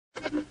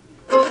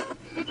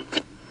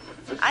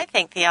I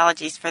think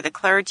theology's for the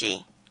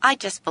clergy. I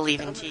just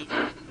believe in Jesus.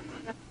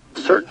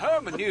 Certain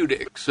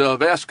hermeneutics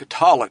of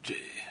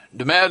eschatology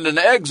demand an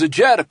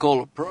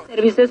exegetical approach.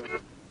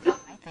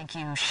 I think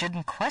you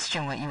shouldn't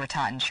question what you were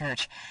taught in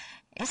church.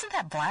 Isn't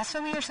that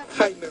blasphemy or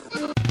something?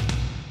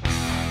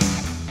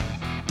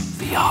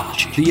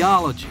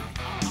 Theology.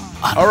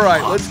 All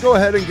right, let's go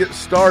ahead and get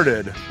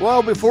started.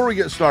 Well, before we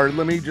get started,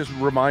 let me just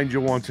remind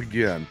you once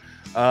again,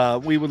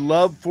 we would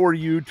love for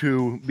you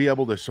to be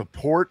able to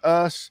support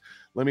us.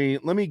 Let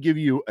me give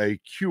you a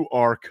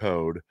QR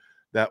code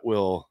that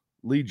will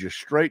lead you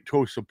straight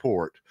to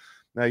support.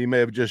 Now, you may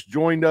have just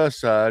joined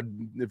us.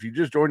 If you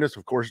just joined us,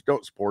 of course,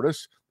 don't support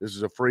us. This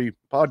is a free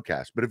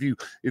podcast. But if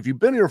you've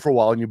been here for a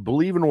while and you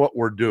believe in what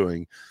we're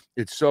doing,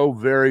 it's so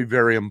very,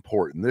 very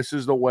important. This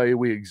is the way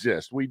we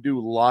exist. We do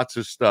lots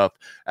of stuff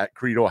at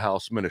Credo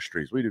House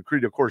Ministries. We do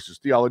Credo courses,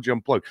 Theology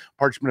Unplugged,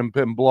 Parchment and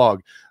Pen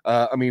blog.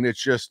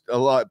 It's just a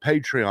lot.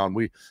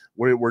 Patreon.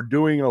 We're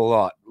doing a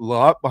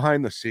lot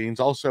behind the scenes.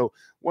 Also,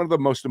 one of the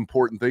most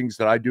important things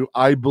that I do,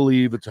 I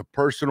believe it's a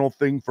personal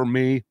thing for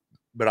me,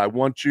 but I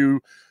want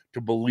you to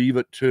believe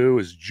it too,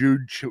 is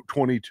Jude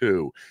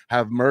 22.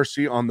 Have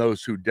mercy on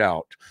those who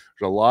doubt.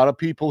 There's a lot of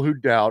people who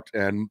doubt,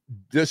 and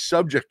this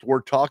subject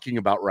we're talking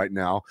about right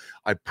now,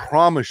 I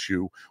promise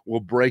you,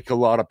 will break a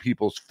lot of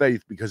people's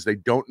faith because they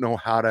don't know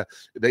how to,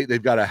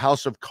 they've got a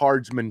house of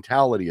cards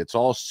mentality. It's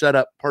all set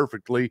up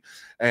perfectly,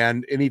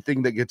 and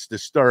anything that gets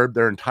disturbed,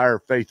 their entire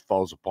faith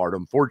falls apart.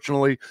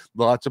 Unfortunately,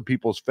 lots of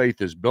people's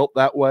faith is built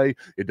that way.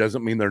 It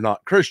doesn't mean they're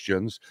not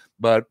Christians,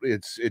 but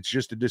it's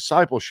just a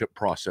discipleship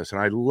process,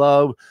 and I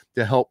love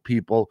to help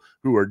people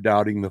who are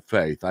doubting the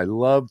faith. I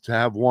love to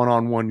have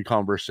one-on-one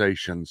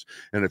conversations.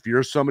 And if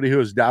you're somebody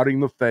who is doubting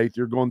the faith,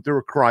 you're going through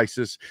a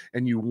crisis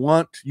and you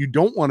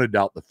don't want to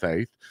doubt the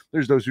faith.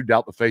 There's those who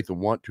doubt the faith and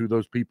want to.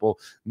 Those people,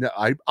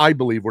 I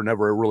believe, were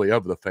never really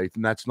of the faith,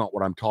 and that's not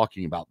what I'm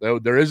talking about. Though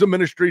there is a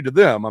ministry to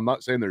them. I'm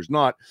not saying there's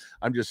not.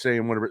 I'm just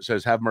saying whenever it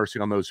says have mercy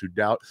on those who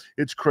doubt,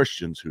 it's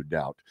Christians who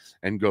doubt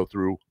and go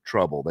through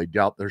trouble. They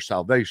doubt their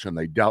salvation.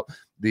 They doubt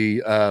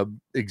the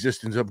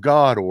existence of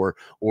God or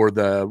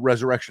the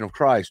resurrection of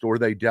Christ, or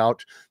they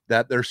doubt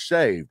that they're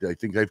saved. They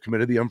think they've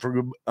committed the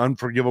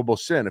unforgivable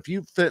sin. If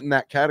you fit in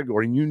that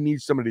category and you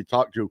need somebody to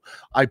talk to,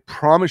 I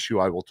promise you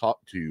I will talk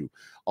to you.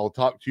 I'll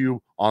talk to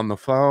you on the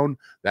phone.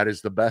 That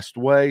is the best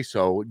way.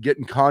 So get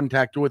in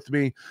contact with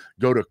me.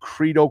 Go to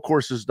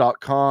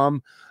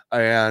credocourses.com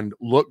and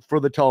look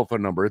for the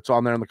telephone number. It's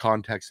on there in the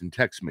contacts, and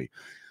text me.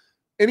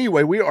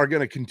 Anyway, we are going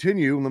to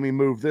continue. Let me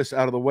move this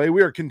out of the way.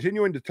 We are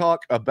continuing to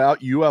talk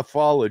about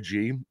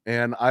UFO-ology,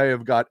 and I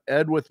have got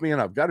Ed with me,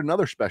 and I've got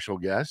another special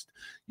guest.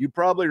 You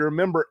probably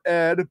remember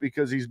Ed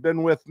because he's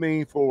been with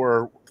me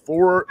for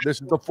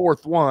this is the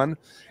fourth one,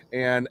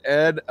 and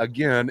Ed,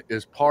 again,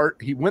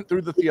 he went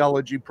through the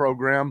theology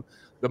program.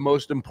 The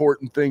most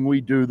important thing we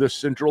do, the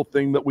central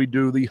thing that we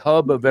do, the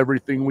hub of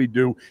everything we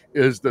do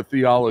is the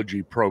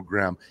theology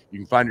program. You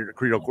can find it at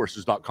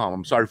credocourses.com.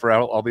 I'm sorry for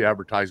all the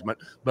advertisement,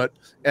 but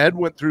Ed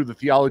went through the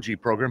theology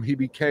program. He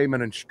became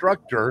an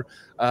instructor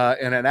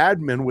and an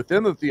admin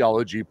within the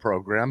theology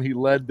program. He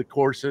led the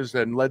courses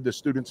and led the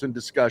students in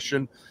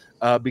discussion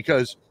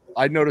because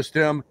I noticed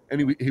him,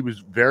 and he was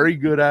very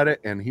good at it,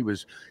 and he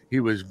was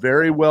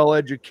very well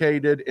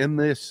educated in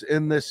this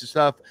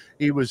stuff.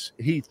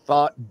 He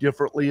thought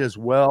differently as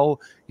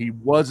well. He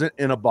wasn't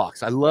in a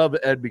box. I love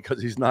Ed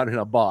because he's not in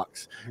a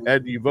box.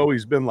 Ed, you've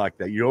always been like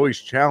that. You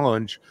always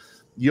challenge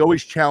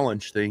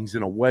things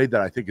in a way that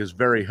I think is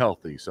very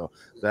healthy. So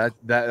that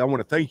I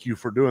want to thank you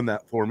for doing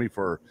that for me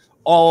for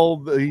all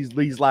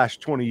these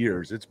last 20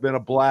 years. It's been a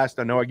blast.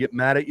 I know I get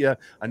mad at you.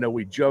 I know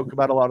we joke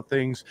about a lot of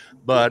things,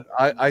 but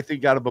I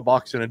think out of the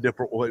box in a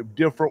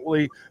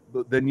differently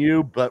than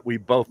you, but we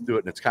both do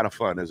it, and it's kind of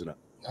fun, isn't it?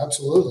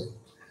 Absolutely.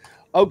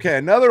 Okay,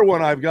 another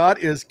one I've got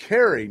is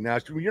Carrie. Now,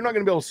 you're not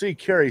going to be able to see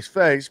Carrie's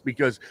face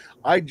because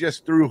I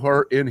just threw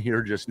her in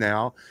here just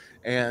now.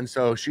 And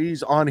so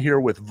she's on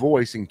here with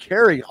voice. And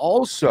Carrie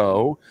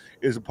also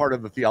is a part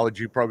of the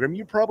theology program.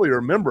 You probably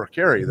remember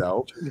Carrie,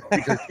 though,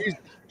 because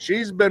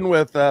she's been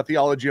with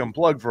Theology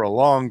Unplugged for a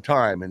long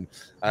time. And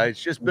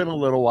it's just been a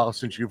little while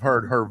since you've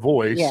heard her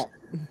voice. Yeah.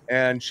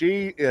 And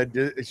she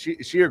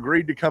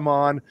agreed to come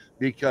on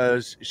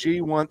because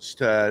she wants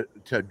to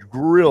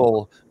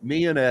grill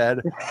me and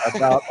Ed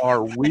about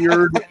our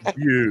weird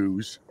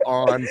views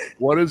on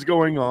what is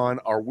going on,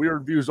 our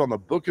weird views on the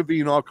Book of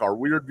Enoch, our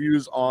weird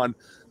views on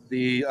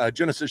the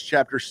Genesis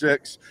chapter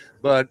 6,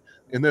 but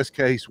in this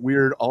case,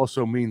 weird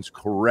also means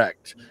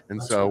correct,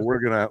 and so we're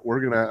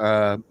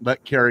gonna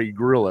let Carrie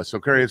grill us. So,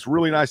 Carrie, it's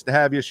really nice to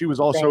have you. She was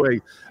also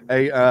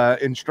a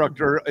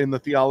instructor in the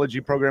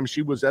theology program.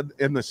 She was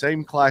in the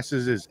same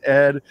classes as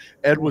Ed.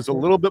 Ed was a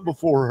little bit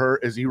before her,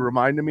 as he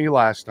reminded me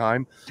last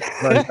time,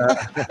 but.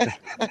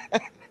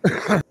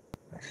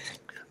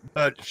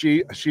 But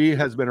she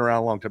has been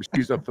around a long time.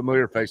 She's a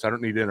familiar face. I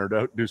don't need to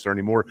introduce her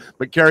anymore.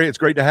 But Carrie, it's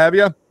great to have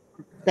you.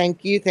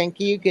 Thank you.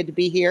 Good to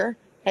be here.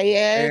 Hey,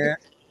 Ed.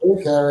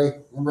 Hey, Carrie.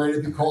 I'm ready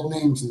to be called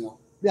names now.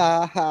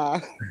 Uh-huh.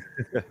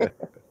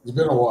 It's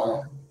been a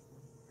while.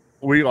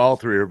 we all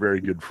three are very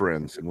good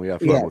friends, and we have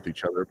fun Yeah. with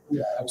each other.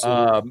 Yeah,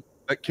 absolutely.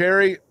 But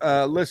Carrie,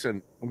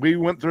 listen, we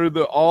went through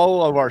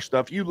all of our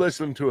stuff. You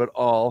listened to it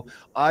all.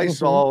 I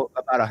saw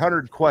about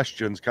 100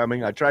 questions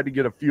coming. I tried to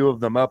get a few of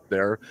them up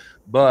there,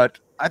 but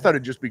I thought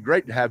it'd just be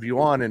great to have you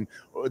on. And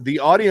the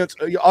audience,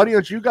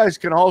 you guys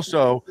can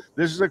also.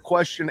 This is a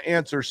question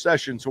answer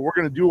session, so we're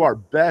going to do our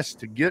best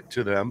to get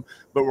to them.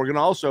 But we're going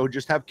to also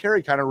just have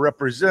Carrie kind of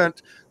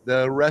represent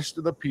the rest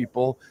of the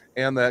people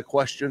and the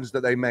questions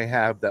that they may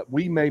have that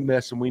we may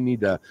miss, and we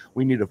need to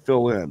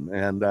fill in.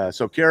 And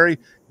so, Carrie,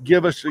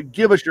 give us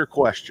your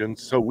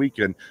questions so we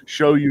can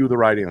show you the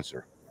right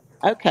answer.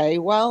 Okay.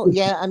 Well,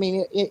 yeah. I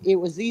mean, it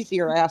was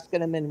easier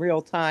asking them in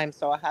real time,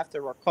 so I have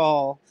to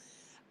recall.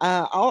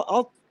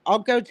 I'll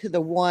go to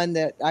the one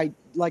that I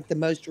like, the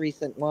most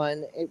recent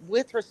one,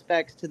 with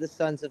respects to the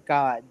sons of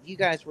God. You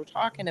guys were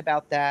talking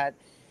about that,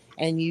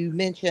 and you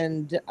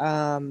mentioned,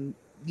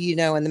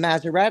 in the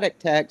Masoretic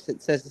text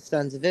it says the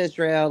sons of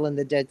Israel, and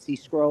the Dead Sea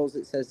Scrolls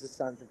it says the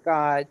sons of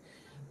God.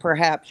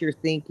 Perhaps you're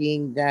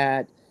thinking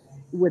that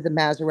with the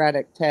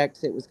Masoretic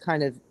text it was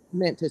kind of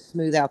meant to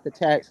smooth out the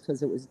text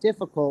because it was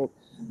difficult.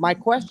 My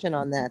question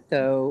on that,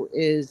 though,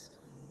 is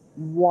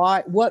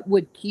what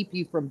would keep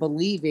you from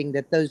believing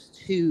that those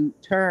two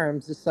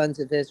terms, the sons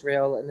of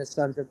Israel and the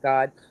sons of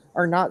God,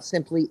 are not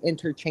simply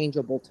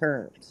interchangeable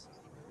terms?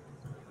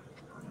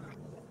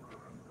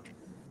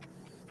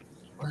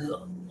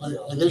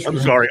 I guess I'm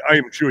sorry, I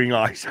am chewing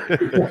ice.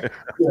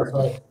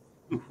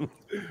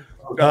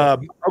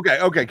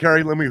 Okay,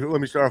 Carrie. Let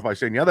me start off by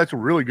saying, yeah, that's a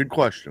really good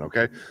question.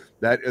 Okay,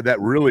 that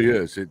really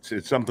is.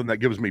 It's something that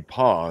gives me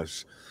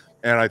pause,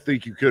 and I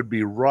think you could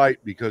be right,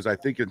 because I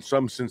think in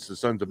some sense the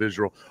sons of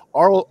Israel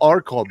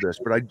are called this,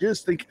 but I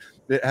just think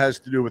it has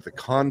to do with the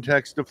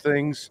context of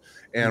things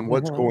and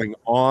what's going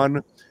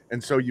on.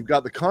 And so you've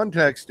got the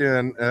context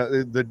in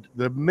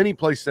the many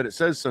places that it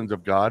says sons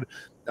of God.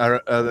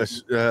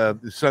 The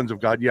sons of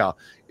God, yeah,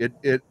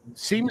 it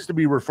seems to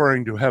be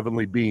referring to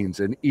heavenly beings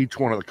in each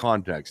one of the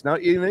contexts. Now,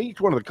 in each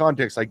one of the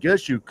contexts, I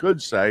guess you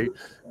could say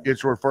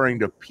it's referring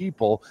to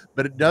people,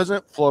 but it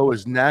doesn't flow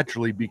as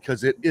naturally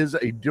because it is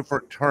a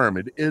different term.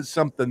 It is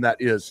something that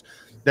is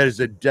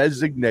a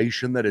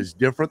designation that is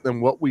different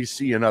than what we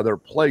see in other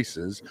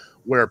places,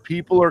 where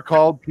people are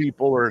called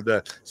people, or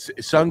the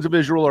sons of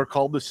Israel are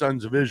called the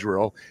sons of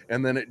Israel,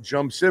 and then it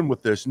jumps in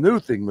with this new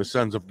thing, the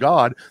sons of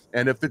God.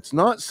 And if it's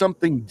not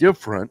something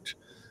different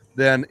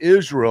than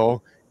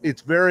Israel,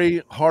 it's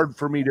very hard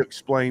for me to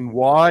explain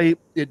why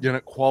it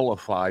didn't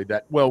qualify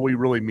that, well, we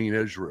really mean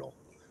Israel.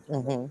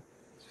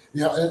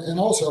 Yeah, and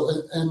also,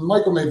 and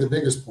Michael made the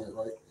biggest point,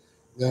 right?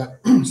 That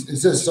it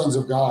says sons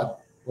of God,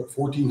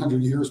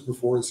 1,400 years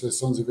before it says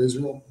sons of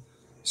Israel.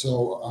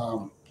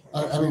 So,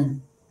 I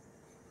mean,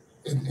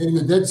 in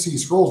the Dead Sea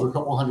Scrolls are a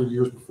couple hundred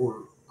years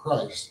before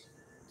Christ,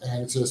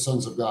 and it says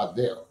sons of God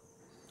there,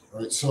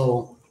 right?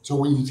 So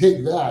when you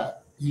take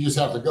that, you just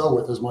have to go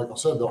with, as Michael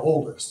said, the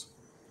oldest.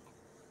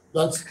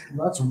 That's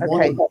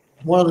Okay.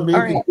 one of the main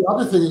things. Right. The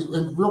other thing,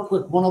 and real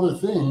quick, one other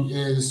thing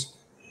is,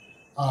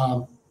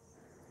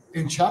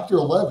 in chapter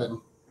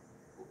 11,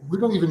 we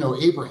don't even know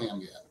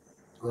Abraham yet,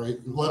 right?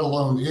 Let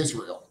alone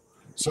Israel.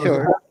 So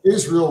Sure.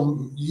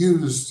 Israel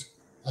used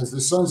as the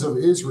sons of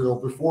Israel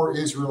before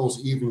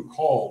Israel's even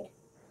called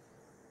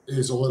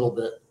is a little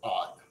bit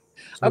odd.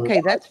 So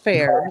Okay, that's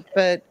fair.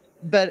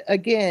 But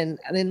again,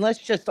 I mean, let's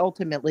just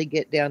ultimately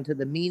get down to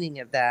the meaning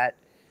of that.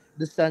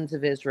 The sons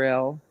of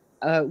Israel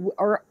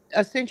are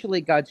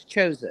essentially God's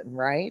chosen,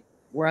 right?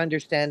 We're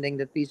understanding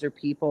that these are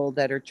people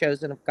that are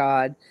chosen of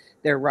God.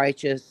 They're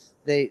righteous.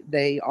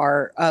 They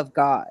are of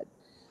God.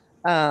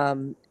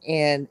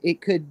 And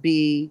it could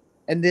be,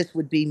 and this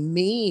would be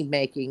me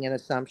making an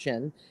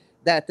assumption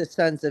that the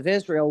sons of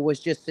Israel was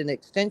just an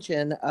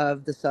extension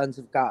of the sons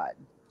of God.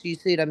 Do you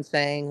see what I'm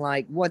saying?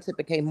 Like, once it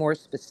became more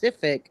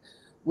specific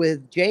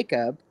with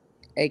Jacob,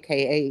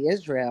 aka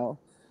Israel,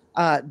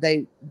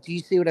 do you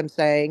see what I'm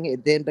saying?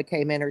 It then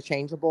became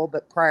interchangeable.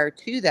 But prior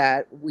to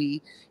that,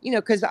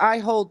 because I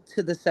hold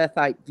to the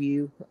Sethite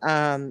view,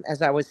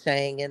 as I was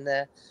saying in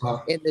the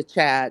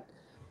chat,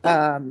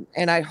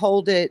 and I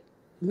hold it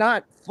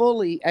not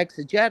fully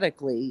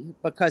exegetically,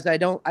 because I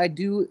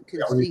do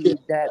concede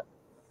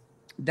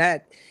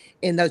that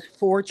in those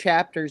 4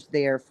 chapters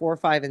there, 4,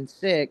 5, and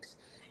 6,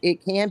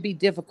 it can be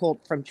difficult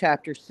from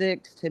chapter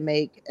 6 to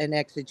make an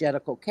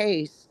exegetical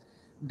case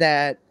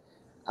that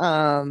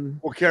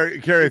Well, Carrie,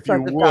 if you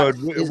sons of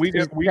God would, we is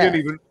didn't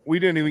Seth.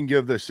 even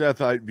give the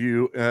Sethite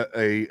view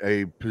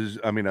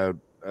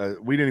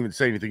we didn't even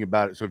say anything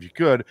about it. So if you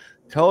could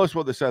tell us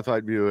what the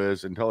Sethite view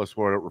is and tell us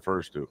what it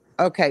refers to.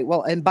 Okay,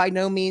 well, and by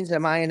no means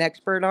am I an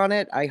expert on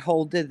it. I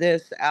hold to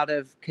this out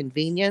of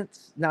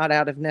convenience, not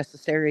out of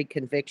necessary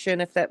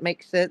conviction, if that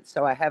makes sense.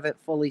 So I haven't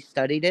fully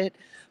studied it.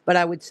 But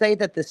I would say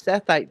that the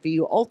Sethite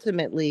view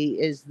ultimately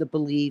is the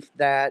belief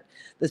that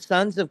the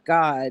sons of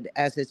God,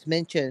 as it's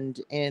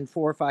mentioned in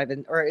 4,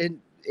 5, or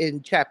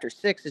in chapter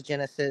 6 of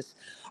Genesis,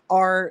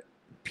 are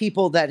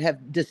people that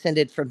have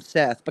descended from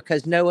Seth,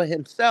 because Noah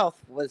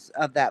himself was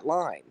of that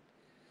line.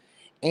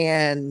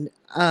 And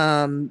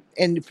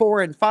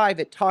 4 and 5,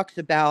 it talks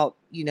about,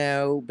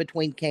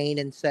 between Cain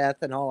and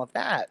Seth and all of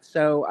that.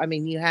 So I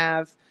mean, you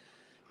have,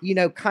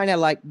 kind of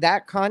like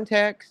that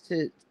context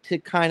to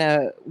kind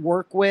of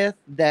work with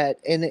that.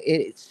 And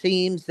it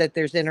seems that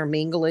there's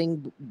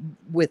intermingling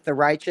with the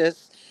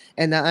righteous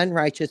and the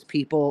unrighteous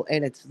people,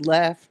 and it's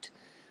left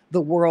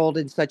the world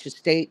in such a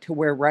state to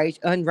where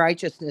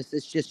unrighteousness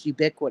is just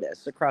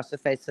ubiquitous across the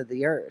face of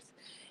the earth.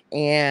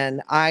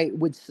 And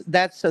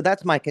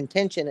that's my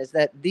contention, is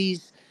that the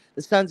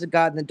sons of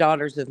God and the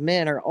daughters of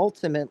men are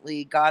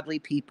ultimately godly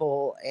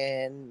people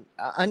and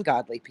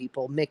ungodly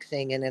people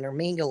mixing and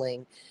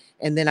intermingling.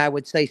 And then I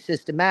would say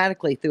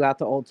systematically throughout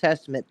the Old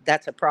Testament,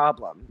 that's a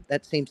problem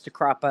that seems to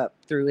crop up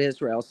through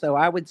Israel. So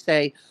I would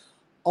say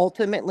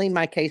ultimately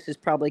my case is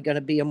probably going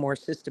to be a more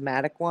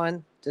systematic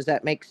one. Does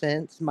that make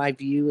sense? My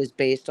view is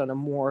based on a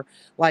more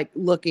like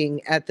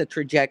looking at the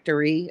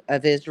trajectory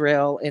of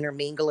Israel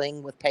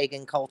intermingling with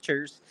pagan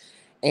cultures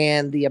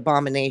and the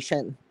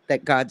abomination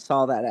that God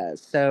saw that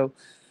as. So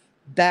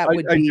that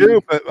would be.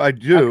 I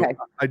do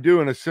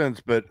Okay. in a sense,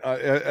 but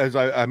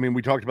I mean,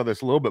 we talked about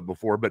this a little bit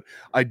before, but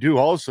I do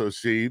also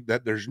see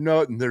that there's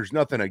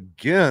nothing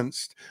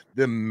against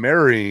them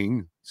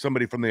marrying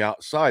somebody from the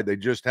outside. They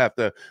just have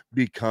to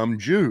become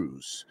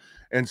Jews.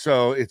 And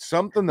so it's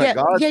something that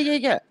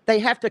Yeah. They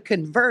have to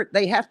convert.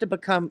 They have to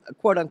become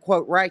quote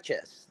unquote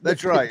righteous.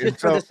 That's right. Just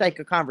for the sake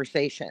of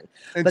conversation.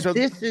 But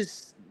this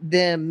is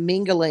them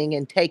mingling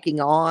and taking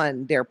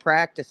on their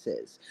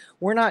practices.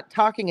 We're not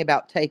talking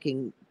about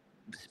taking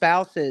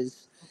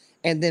spouses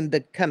and then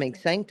becoming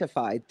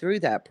sanctified through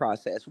that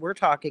process. We're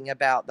talking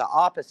about the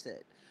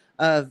opposite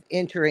of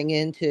entering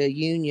into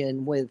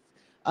union with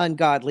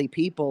ungodly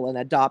people and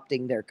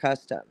adopting their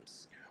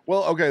customs.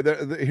 Well, okay,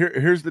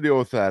 here's the deal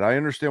with that. I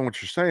understand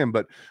what you're saying,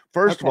 but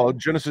first of all,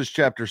 Genesis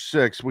chapter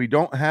 6, we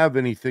don't have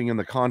anything in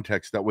the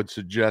context that would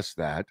suggest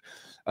that.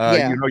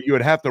 You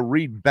would have to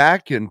read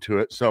back into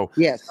it. So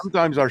yes,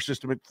 sometimes our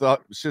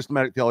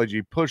systematic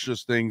theology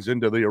pushes things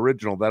into the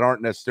original that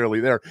aren't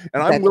necessarily there.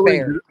 And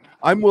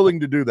I'm willing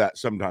to do that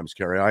sometimes,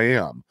 Carrie. I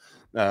am.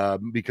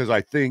 Because I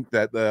think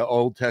that the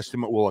Old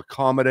Testament will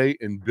accommodate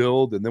and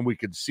build, and then we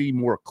could see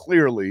more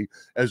clearly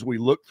as we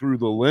look through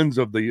the lens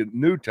of the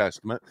New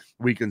Testament.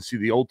 We can see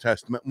the Old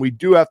Testament. We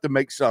do have to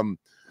make some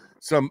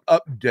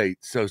updates,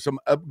 so some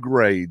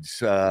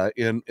upgrades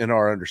in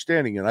our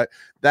understanding, and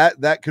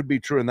that could be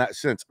true in that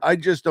sense. I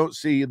just don't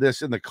see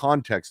this in the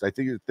context. I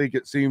think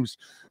it seems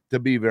to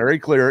be very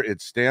clear.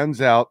 It stands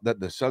out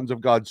that the sons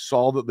of God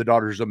saw that the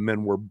daughters of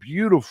men were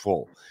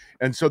beautiful,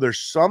 and so there's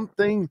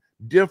something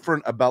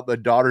different about the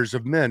daughters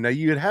of men. Now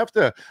you'd have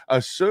to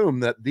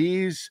assume that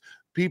these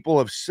people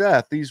of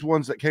Seth, these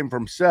ones that came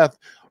from Seth,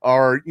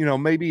 are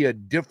maybe a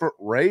different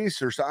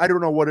race or so. I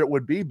don't know what it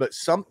would be, but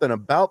something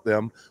about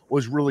them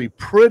was really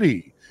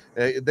pretty.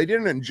 They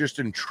didn't just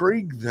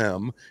intrigue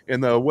them in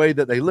the way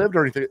that they lived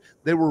or anything.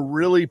 They were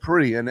really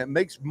pretty, and it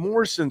makes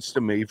more sense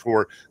to me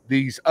for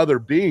these other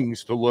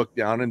beings to look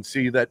down and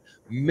see that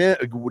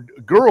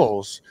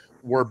girls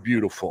were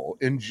beautiful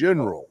in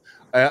general.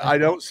 I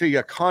don't see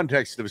a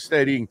context of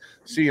seeing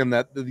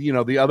that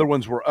the other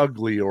ones were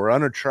ugly or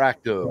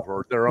unattractive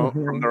or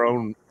from their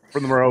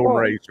own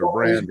race or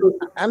brand.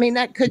 I mean,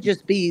 that could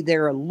just be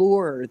their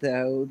allure,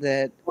 though.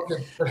 Okay,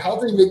 but how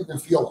do they make them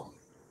feel them?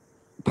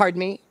 Pardon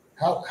me?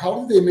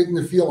 How do they make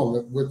them feel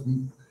them with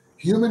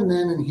human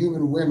men and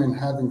human women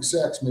having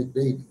sex make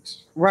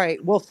babies?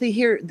 Right. Well, see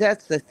here,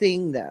 that's the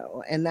thing,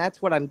 though, and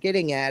that's what I'm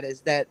getting at, is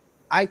that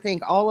I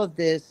think all of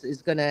this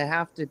is going to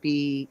have to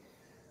be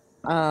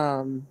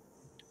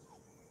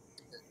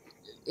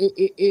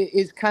it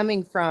is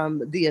coming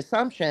from the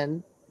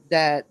assumption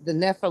that the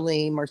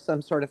Nephilim are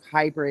some sort of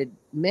hybrid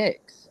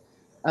mix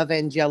of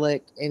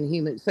angelic and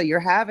human. So you're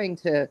having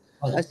to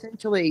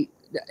essentially,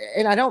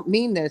 and I don't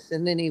mean this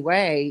in any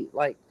way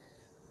like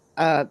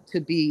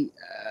to be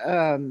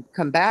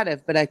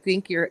combative, but I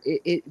think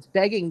it's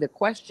begging the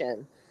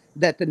question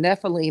that the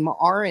Nephilim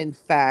are in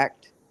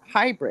fact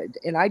hybrid,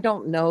 and I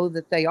don't know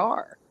that they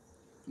are.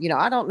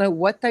 I don't know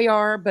what they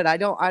are, but I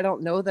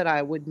don't know that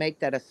I would make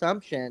that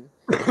assumption.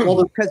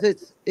 Well, because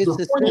it's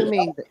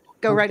assuming that,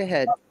 go right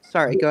ahead.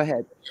 Sorry, go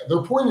ahead.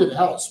 They're pointed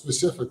out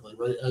specifically,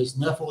 right, as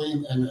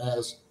Nephilim and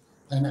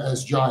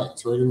as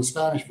giants, right? In the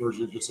Spanish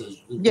version, it just says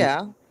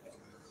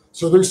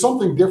So there's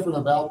something different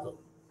about them.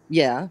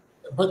 Yeah.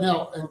 But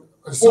now,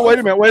 wait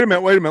a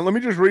minute. Let me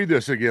just read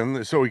this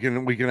again so we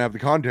can have the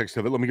context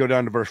of it. Let me go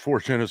down to verse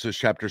 4, Genesis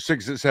chapter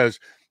 6. It says,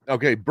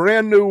 okay,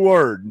 brand new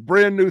word,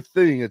 brand new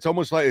thing. It's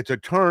almost like it's a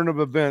turn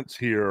of events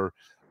here.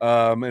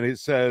 And it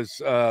says,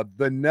 the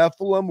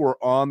Nephilim were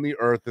on the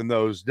earth in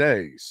those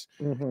days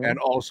and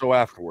also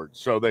afterwards.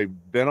 So they've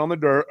been on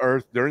the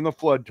earth during the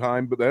flood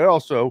time, but they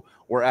also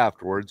were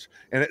afterwards.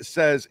 And it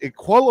says, it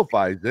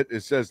qualifies it.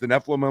 It says the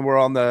Nephilim were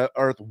on the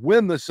earth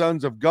when the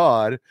sons of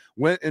God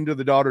went into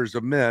the daughters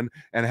of men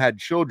and had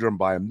children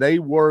by them. They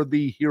were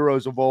the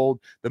heroes of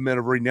old, the men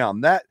of renown.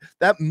 That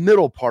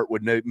middle part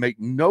would make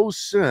no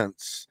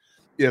sense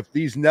if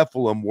these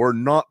Nephilim were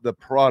not the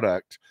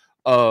product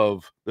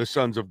of the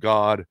sons of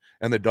God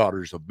and the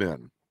daughters of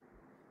men.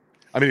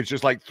 I mean, it's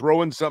just like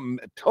throwing something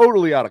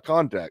totally out of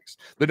context.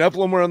 The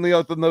Nephilim were on the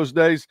earth in those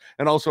days,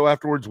 and also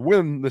afterwards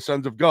when the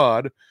sons of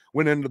God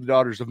went into the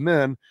daughters of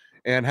men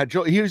and had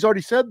children. He's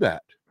already said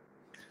that.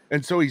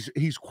 And so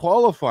he's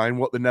qualifying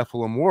what the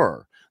Nephilim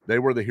were. They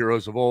were the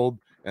heroes of old,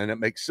 and it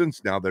makes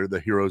sense now they're the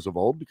heroes of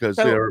old because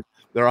they're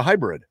a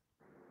hybrid.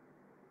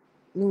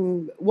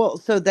 Well,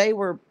 so they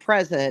were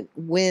present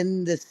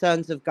when the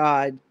sons of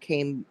God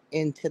came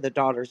into the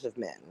daughters of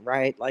men,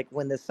 right? Like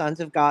when the sons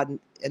of God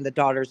and the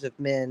daughters of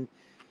men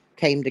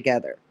came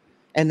together,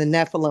 and the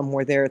Nephilim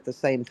were there at the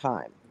same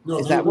time. No,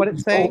 is that what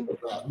it's saying?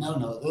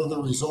 No, they're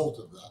the result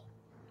of that.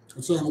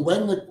 It's saying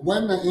when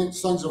the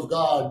sons of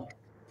God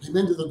came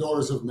into the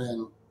daughters of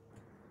men,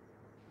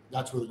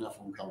 that's where the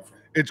Nephilim come from.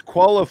 It's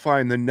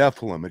qualifying the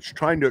Nephilim. It's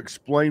trying to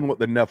explain what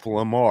the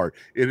Nephilim are.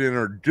 It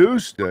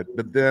introduced it,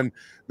 but then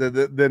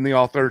the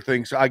author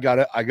thinks I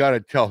gotta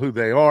tell who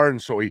they are, and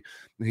so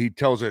he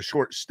tells a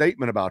short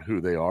statement about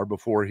who they are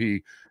before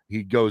he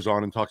goes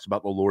on and talks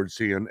about the Lord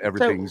seeing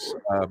everything's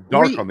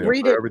dark on the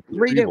earth.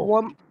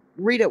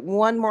 Read it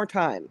one more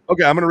time.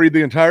 Okay, I'm going to read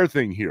the entire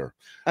thing here.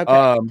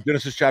 Okay.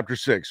 Genesis chapter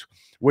 6.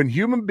 When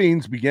human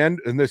beings began,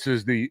 and this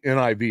is the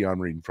NIV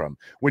I'm reading from.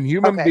 When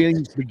human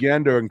beings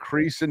began to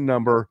increase in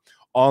number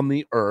on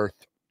the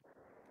earth,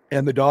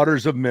 and the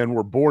daughters of men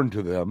were born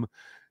to them,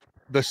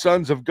 the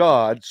sons of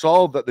God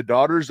saw that the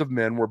daughters of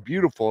men were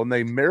beautiful, and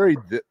they married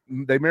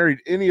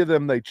any of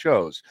them they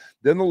chose.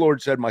 Then the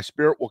Lord said, my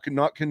spirit will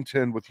not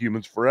contend with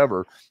humans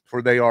forever,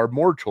 for they are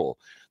mortal.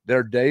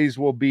 Their days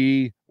will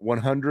be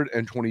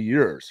 120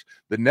 years.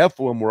 The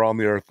Nephilim were on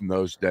the earth in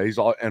those days,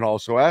 and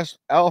also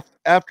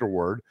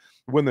afterward,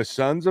 when the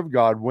sons of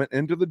God went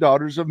into the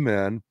daughters of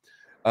men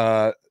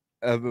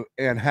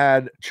and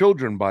had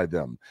children by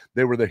them.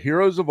 They were the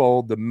heroes of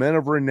old, the men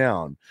of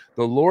renown.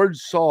 The Lord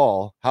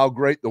saw how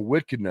great the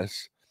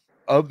wickedness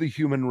of the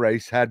human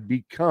race had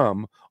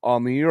become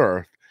on the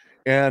earth,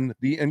 and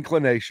the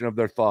inclination of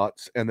their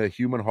thoughts and the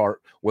human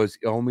heart was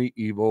only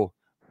evil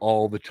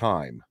all the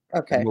time.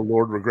 Okay. And the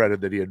Lord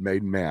regretted that he had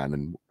made man,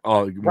 and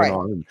went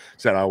on and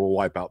said, I will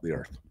wipe out the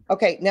earth.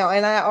 Okay. Now,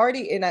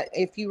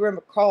 if you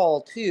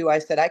recall too, I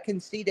said I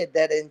conceded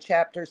that in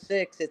chapter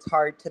 6, it's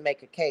hard to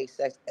make a case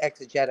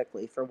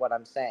exegetically for what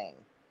I'm saying.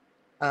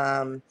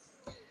 And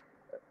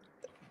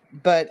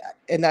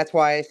that's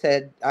why I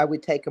said I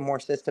would take a more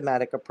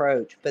systematic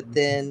approach. But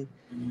then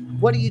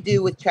what do you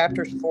do with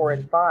chapters 4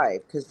 and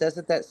 5? Because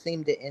doesn't that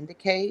seem to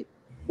indicate?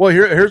 Well,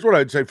 here's what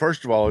I'd say.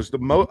 First of all, is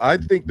I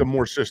think the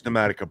more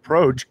systematic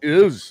approach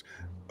is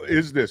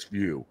this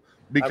view,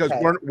 because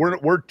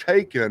we're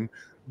taking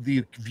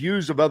the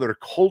views of other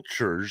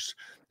cultures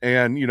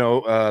and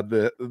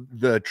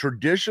the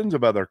traditions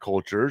of other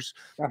cultures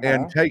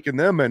and taking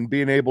them and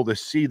being able to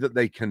see that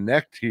they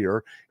connect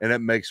here, and it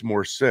makes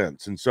more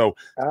sense. And so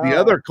the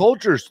other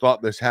cultures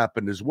thought this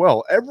happened as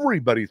well.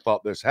 Everybody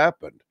thought this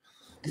happened.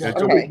 And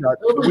so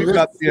we've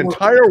got the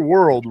entire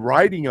world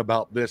writing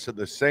about this at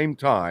the same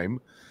time.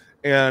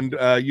 And,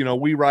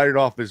 we write it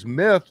off as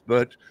myth,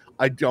 but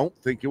I don't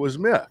think it was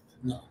myth.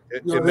 No.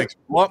 It makes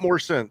a lot more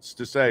sense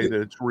to say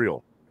that it's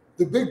real.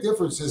 The big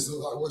difference is,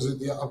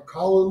 the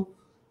column,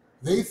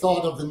 they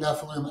thought of the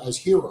Nephilim as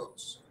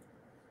heroes.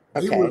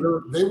 They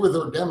were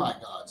their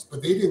demigods,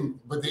 but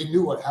they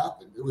knew what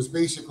happened. It was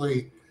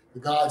basically the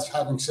gods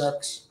having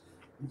sex.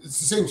 It's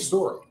the same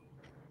story.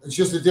 It's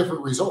just a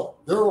different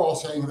result. They're all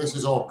saying this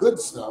is all good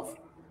stuff.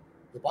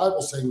 The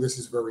Bible's saying this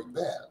is very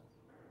bad.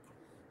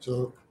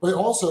 So, but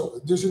also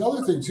there's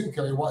another thing too,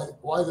 Kerry,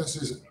 why this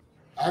is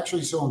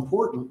actually so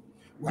important.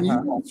 When you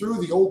go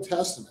through the Old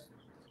Testament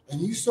and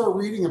you start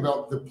reading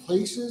about the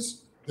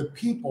places, the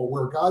people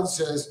where God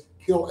says,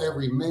 kill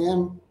every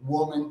man,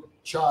 woman,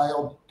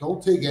 child,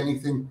 don't take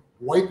anything,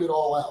 wipe it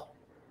all out.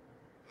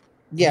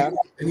 Yeah.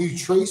 And you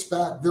trace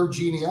back their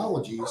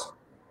genealogies,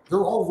 they're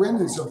all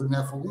remnants of the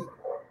Nephilim.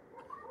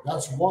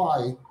 That's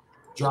why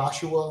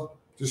Joshua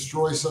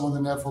destroys some of the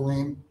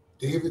Nephilim.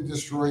 David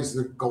destroys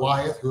the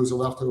Goliath, who is a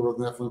leftover of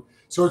the Nephilim.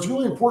 So it's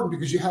really important,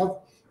 because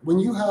when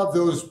you have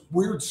those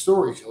weird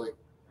stories, you're like,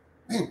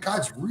 man,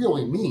 God's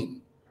really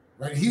mean,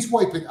 right? He's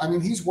wiping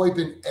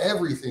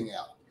everything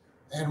out.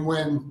 And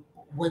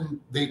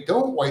when they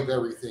don't wipe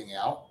everything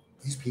out,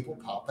 these people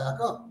pop back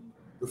up.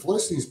 The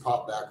Philistines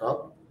pop back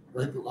up,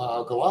 right?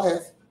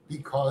 Goliath,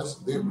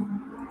 because they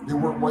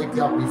weren't wiped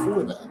out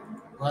before that.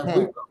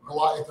 Right?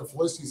 Goliath, the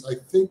Philistines, I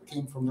think,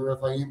 came from the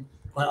Rephaim,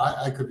 but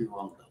I could be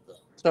wrong about that.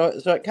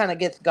 So it kind of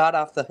gets God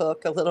off the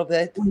hook a little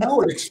bit.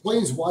 No, it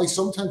explains why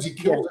sometimes he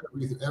killed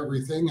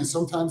everything, and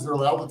sometimes they're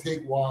allowed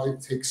to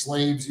take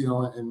slaves,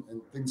 and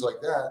things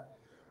like that.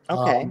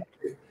 Okay.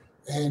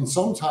 And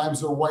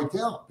sometimes they're wiped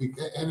out.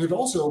 And it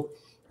also,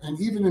 and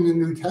even in the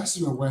New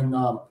Testament,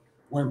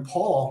 when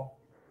Paul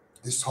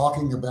is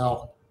talking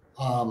about,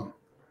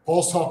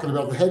 Paul's talking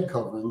about the head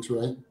coverings,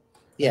 right?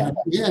 Yeah. And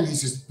at the end, he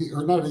says,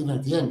 or not even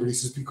at the end, but he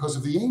says, because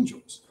of the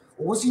angels.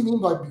 Well, what's he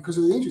mean by because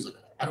of the angels? Like,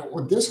 I don't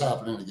want this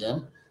happening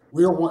again.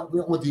 We don't want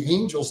the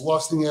angels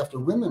lusting after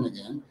women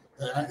again.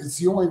 It's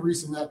the only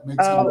reason that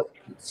makes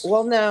sense.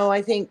 Well, no,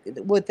 I think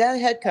with that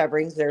head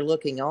coverings, they're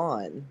looking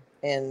on.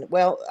 And,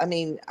 well, I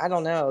mean, I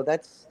don't know.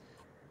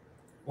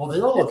 Well, they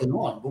are looking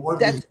on, but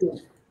what are they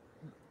doing?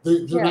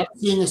 They're not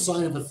seeing a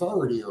sign of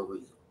authority over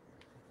you.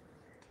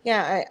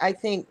 Yeah, I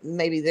think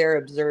maybe they're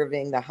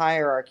observing the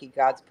hierarchy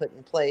God's put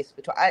in place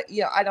between.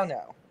 I don't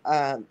know.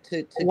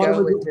 To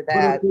go into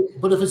that.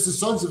 But if it's the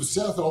sons of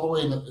Seth all the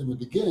way in the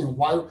beginning,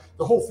 why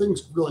the whole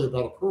thing's really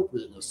about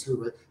appropriateness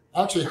too, right?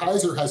 Actually,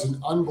 Heiser has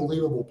an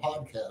unbelievable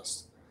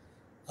podcast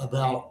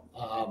about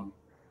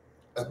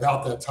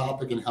that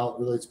topic and how it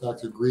relates back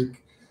to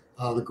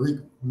the Greek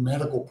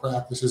medical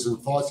practices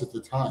and thoughts at the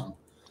time.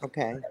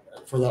 Okay.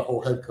 For that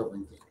whole head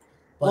covering thing.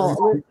 But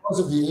because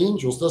of the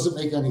angels, doesn't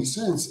make any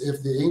sense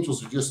if the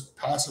angels are just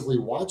passively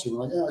watching,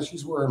 like, yeah,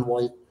 she's wearing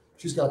white,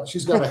 she's got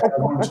a hat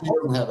on, she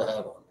doesn't have a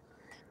hat on.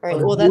 Right.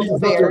 Well, that's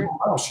fair.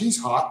 Oh,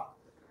 she's hot.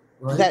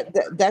 Right?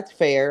 That's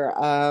fair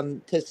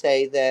to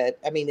say that.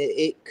 I mean,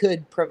 it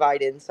could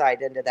provide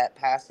insight into that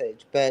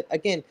passage, but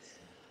again,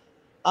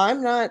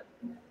 I'm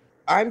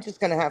just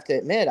going to have to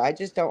admit, I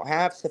just don't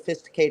have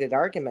sophisticated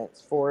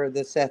arguments for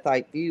the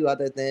Sethite view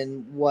other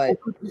than what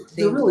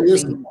there really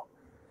isn't.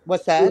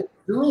 What's that?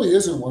 There really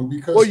isn't one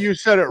because. Well, you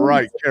said it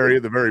right, Carrie,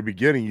 at the very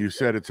beginning. You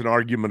said it's an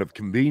argument of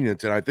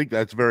convenience, and I think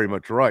that's very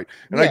much right.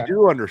 And I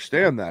do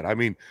understand that. I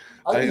mean,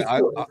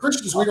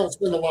 Christians, we don't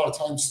spend a lot of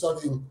time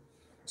studying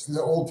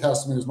the Old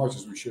Testament as much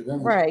as we should.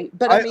 Anyway. Right,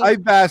 but I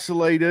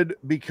vacillated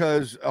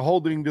because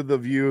holding to the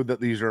view that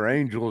these are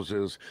angels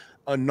is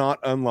not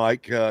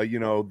unlike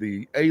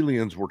the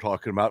aliens we're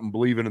talking about and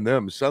believing in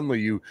them. Suddenly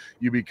you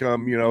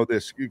become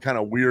this kind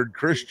of weird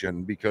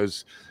Christian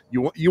because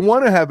you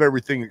want to have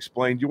everything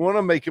explained. You want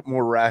to make it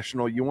more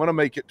rational. You want to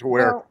make it to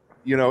where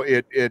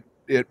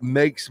it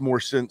makes more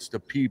sense to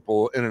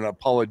people in an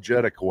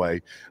apologetic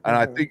way. And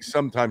I think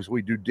sometimes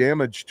we do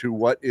damage to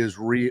what is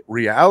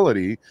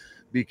reality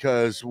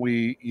because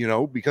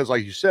because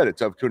like you said,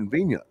 it's of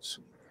convenience.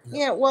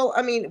 Yeah, well,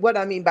 I mean, what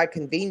I mean by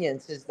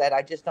convenience is that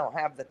I just don't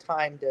have the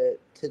time to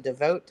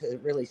devote to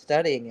really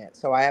studying it.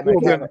 So I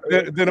haven't. Well,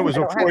 then it was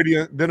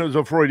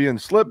a Freudian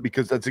slip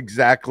because that's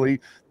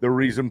exactly the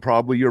reason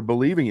probably you're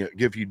believing it.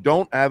 If you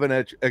don't have an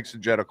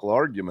exegetical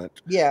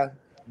argument,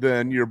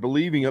 then you're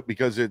believing it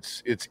because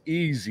it's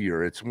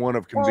easier. It's one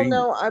of convenience.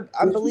 Well, no,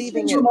 I'm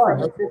believing it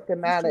from a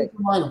systematic.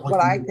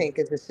 What I think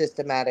is a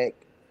systematic.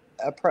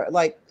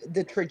 Like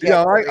the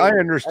trajectory. I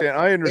understand.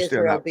 I understand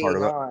Israel that part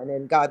of it. On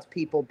and God's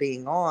people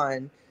being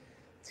on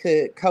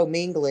to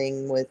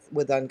commingling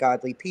with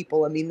ungodly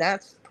people. I mean,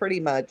 that's pretty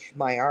much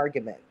my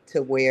argument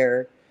to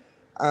where,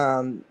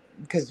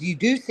 because you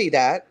do see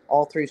that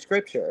all through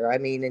Scripture. I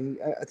mean, and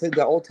through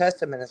the Old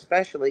Testament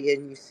especially,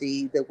 and you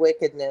see the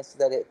wickedness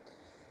that it,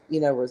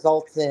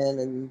 results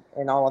in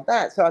and all of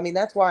that. So I mean,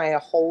 that's why I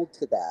hold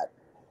to that.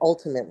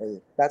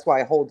 Ultimately, that's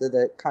why I hold to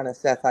the kind of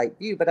Sethite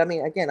view. But I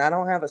mean, again, I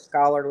don't have a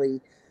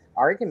scholarly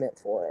argument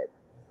for it.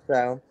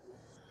 So,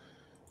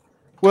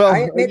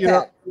 well,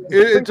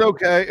 it's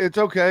okay. It's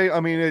okay. I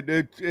mean,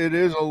 it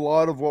is a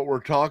lot of what we're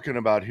talking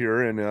about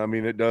here, and I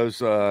mean, it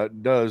does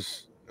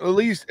at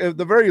least at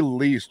the very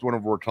least,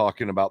 whenever we're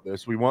talking about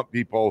this, we want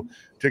people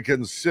to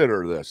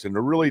consider this and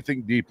to really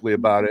think deeply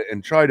about it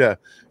and try to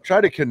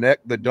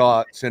connect the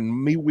dots.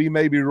 And we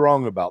may be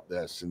wrong about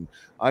this, and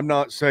I'm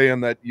not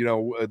saying that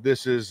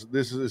this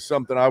is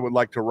something I would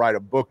like to write a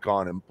book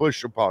on and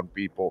push upon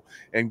people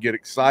and get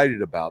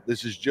excited about.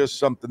 This is just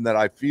something that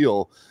I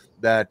feel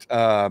that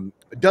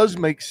does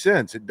make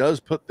sense. It does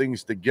put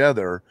things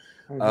together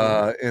in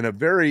a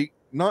very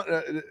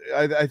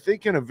I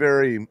think in a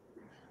very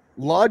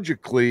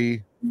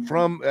logically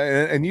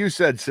and you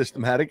said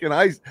systematic, and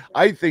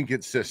I think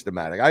it's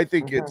systematic. I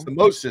think it's the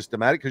most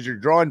systematic because you're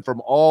drawing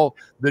from all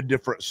the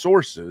different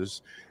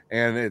sources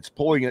and it's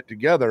pulling it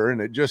together,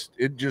 and it just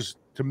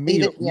to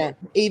me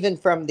even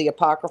from the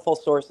apocryphal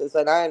sources,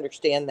 and I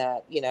understand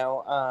that.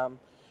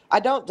 I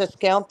don't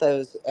discount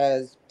those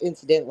as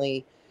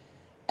incidentally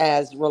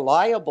as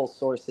reliable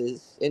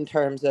sources in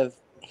terms of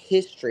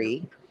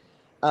history.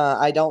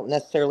 I don't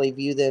necessarily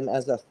view them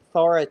as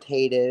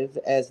authoritative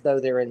as though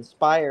they're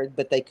inspired,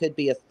 but they could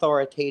be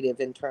authoritative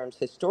in terms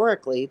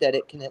historically, that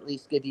it can at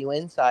least give you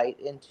insight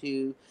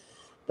into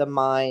the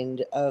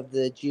mind of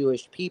the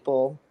Jewish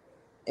people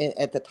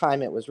at the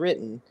time it was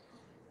written.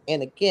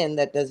 And again,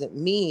 that doesn't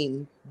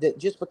mean that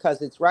just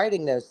because it's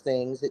writing those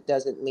things, it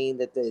doesn't mean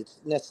that it's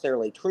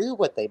necessarily true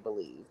what they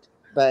believed.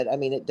 But I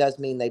mean, it does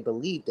mean they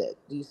believed it.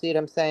 Do you see what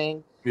I'm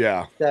saying?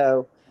 Yeah.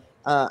 So,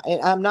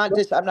 and I'm not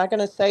going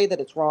to say that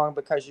it's wrong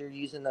because you're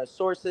using those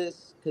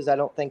sources, because I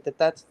don't think that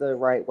that's the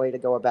right way to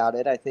go about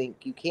it. I think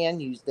you can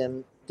use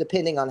them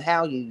depending on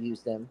how you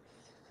use them.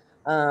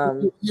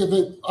 But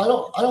I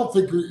don't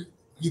think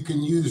you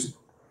can use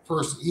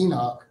First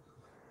Enoch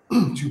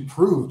to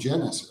prove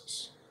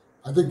Genesis.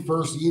 I think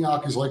First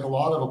Enoch is like a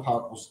lot of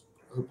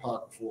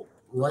apocryphal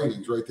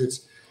writings, right?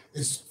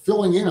 It's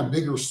filling in a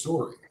bigger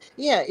story.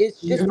 Yeah,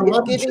 it's just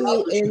giving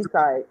you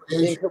insight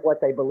into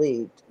what they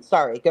believed.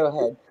 Sorry, go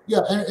ahead.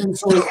 Yeah, and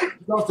so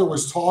stuff that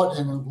was taught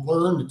and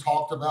learned and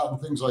talked about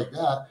and things like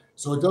that.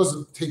 So it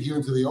doesn't take you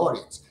into the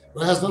audience.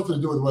 But it has nothing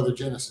to do with whether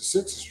Genesis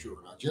 6 is true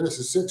or not.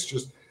 Genesis 6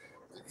 just,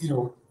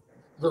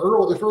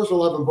 the first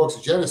 11 books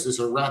of Genesis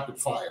are rapid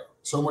fire.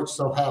 So much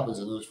stuff happens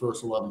in those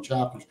first 11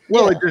 chapters.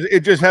 Well, it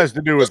just has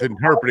to do with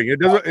interpreting.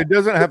 It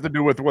doesn't have to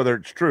do with whether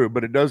it's true,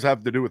 but it does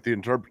have to do with the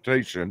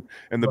interpretation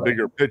and the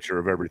bigger picture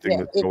of everything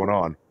that's going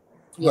on.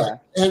 Yeah. Right.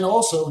 And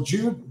also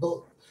Jude,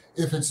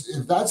 if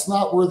that's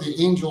not where the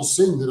angels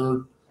sing that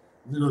are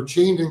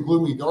chained in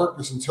gloomy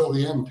darkness until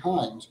the end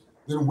times,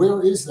 then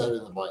where is that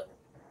in the Bible?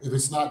 If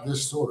it's not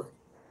this story.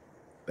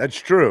 That's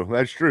true.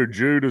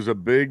 Jude is a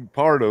big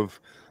part of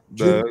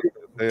Jude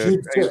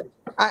 6.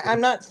 I'm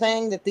not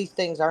saying that these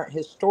things aren't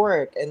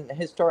historic and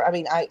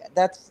historic.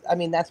 That's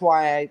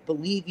why I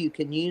believe you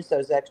can use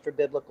those extra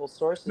biblical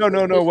sources.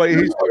 No. Wait,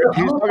 he's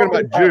talking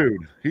about Jude.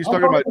 He's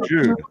talking about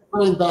Jude.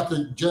 Going back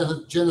to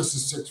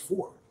Genesis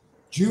 6:4.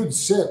 Jude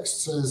 6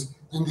 says,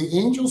 "And the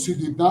angels who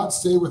did not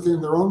stay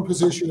within their own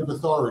position of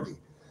authority,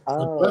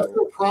 but left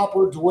their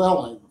proper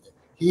dwelling,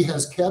 he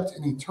has kept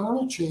in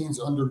eternal chains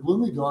under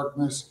gloomy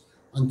darkness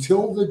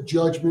until the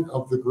judgment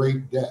of the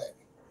great day."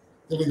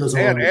 Then he goes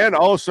on. And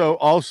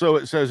also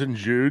it says in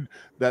Jude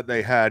that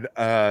they had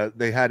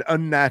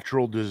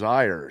unnatural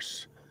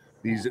desires,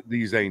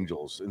 these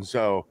angels. And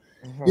so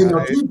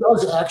Jude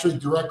does actually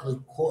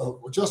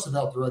just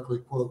about directly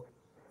quote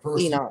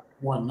verse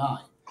 1:9.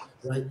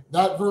 Right?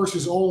 That verse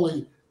is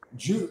only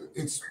Jude.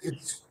 It's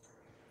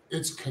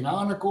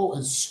canonical,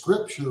 it's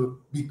scripture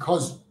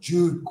because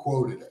Jude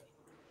quoted it.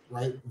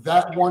 Right?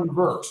 That one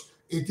verse.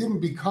 It didn't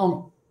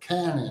become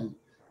canon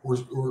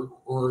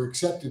or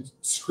accepted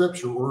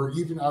scripture, or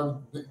even I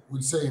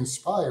would say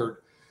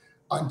inspired,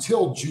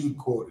 until Jude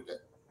quoted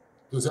it.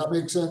 Does that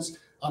make sense?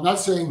 I'm not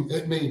saying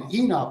it made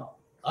Enoch.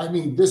 I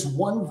mean, this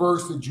one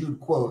verse that Jude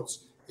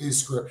quotes is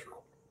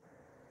scriptural.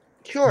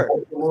 Sure.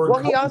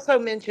 Well, he also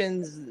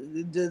mentions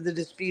the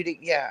disputing.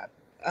 Yeah.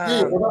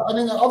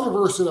 The other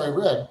verse that I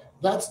read,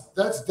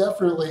 that's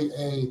definitely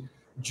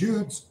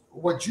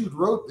what Jude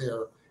wrote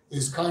there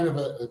is kind of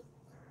a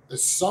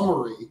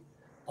summary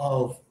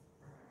of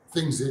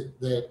things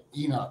that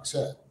Enoch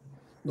said.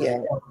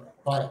 Yeah.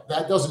 But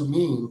that doesn't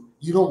mean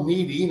you don't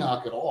need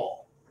Enoch at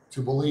all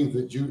to believe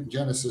that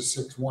Genesis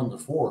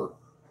 6:1-4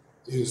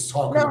 is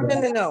talking about.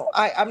 No.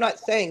 I'm not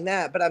saying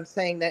that, but I'm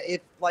saying that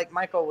if, like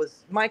Michael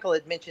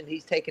had mentioned,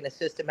 he's taken a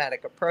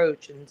systematic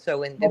approach, and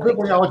so in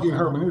bibliology and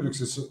hermeneutics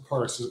is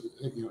part of,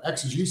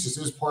 exegesis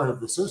is part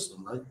of the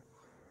system, right?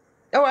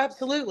 Oh,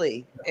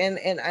 absolutely. And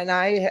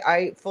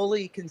I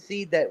fully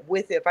concede that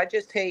if I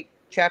just take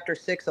chapter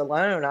 6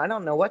 alone, I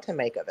don't know what to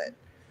make of it.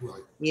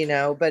 Right.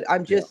 But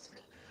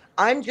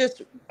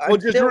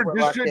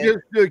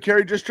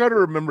Carrie, just try to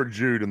remember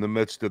Jude in the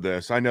midst of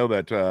this. I know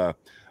that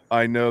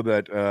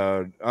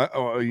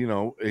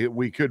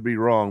we could be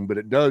wrong, but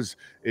it does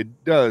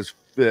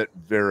fit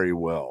very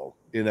well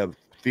in a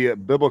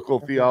biblical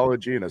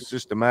theology and a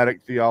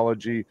systematic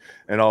theology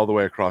and all the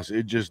way across.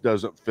 It just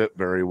doesn't fit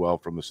very well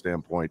from the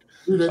standpoint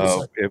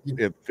of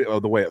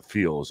the way it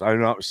feels. I'm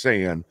not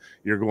saying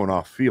you're going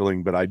off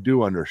feeling, but I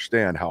do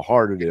understand how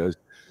hard it is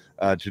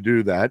to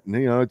do that. And,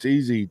 it's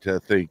easy to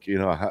think,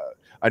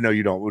 I know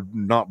you would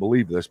not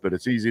believe this, but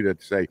it's easy to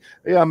say,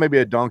 yeah, maybe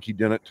a donkey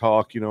didn't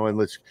talk, and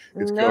the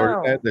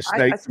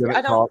snake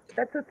didn't talk.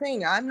 That's the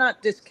thing. I'm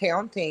not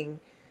discounting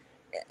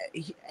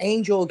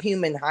angel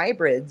human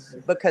hybrids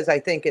because I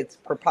think it's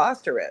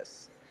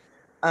preposterous.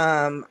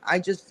 I'm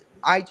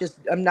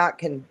not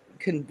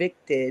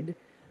convicted.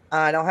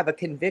 I don't have a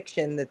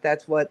conviction that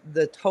that's what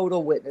the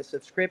total witness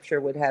of Scripture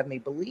would have me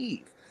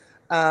believe.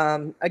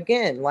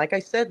 Again, like I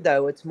said,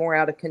 though, it's more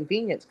out of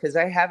convenience because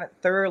I haven't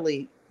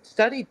thoroughly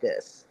studied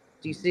this.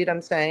 Do you see what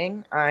I'm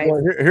saying?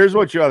 Here's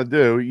what you ought to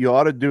do. You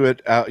ought to do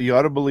it. You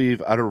ought to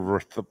believe out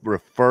of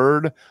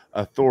referred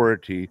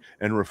authority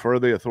and refer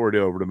the authority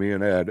over to me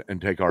and Ed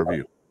and take our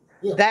view.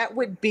 That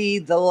would be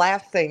the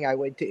last thing I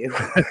would do.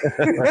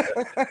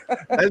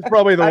 That's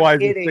probably the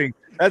wisest thing.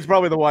 That's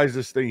probably the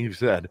wisest thing you've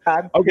said.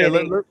 Okay,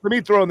 let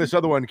me throw in this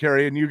other one,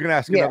 Carrie, and you can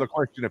ask another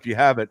question if you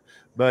have it.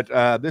 But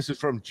this is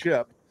from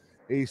Chip.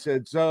 He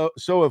said, so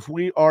if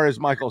we are, as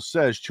Michael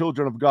says,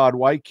 children of God,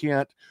 why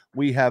can't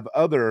we have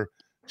other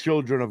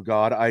children of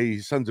God, i.e.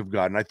 sons of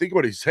God? And I think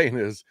what he's saying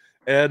is,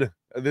 Ed,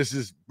 this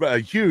is a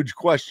huge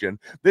question.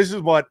 This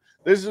is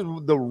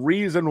the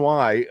reason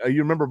why.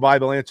 You remember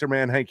Bible Answer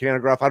Man, Hank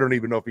Hanegraaff? I don't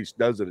even know if he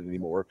does it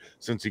anymore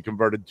since he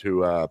converted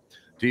to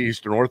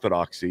Eastern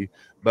Orthodoxy.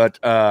 But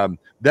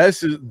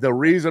this is the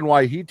reason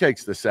why he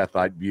takes the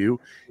Sethite view,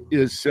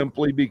 is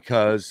simply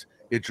because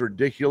it's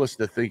ridiculous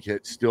to think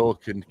it still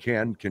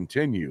can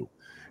continue.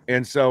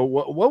 And so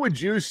what would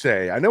you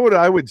say? I know what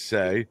I would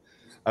say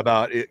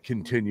about it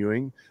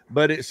continuing,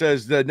 but it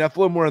says the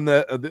Nephilim were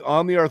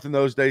on the earth in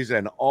those days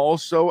and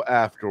also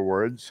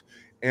afterwards.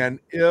 And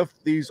if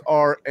these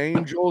are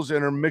angels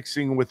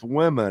intermixing with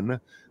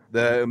women,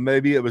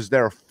 maybe it was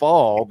their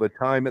fall, the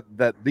time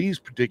that these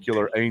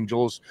particular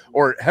angels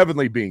or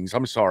heavenly beings,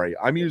 I'm sorry,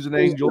 I'm using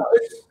angel.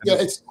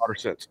 It's broader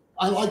sense.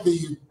 I like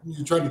that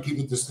you're trying to keep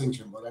a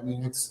distinction, but I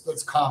mean,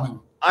 that's common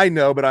I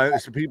know, but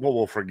so people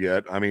will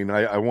forget. I mean,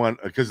 I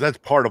want, because that's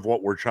part of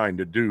what we're trying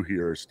to do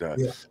here is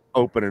to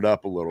open it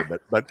up a little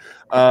bit. But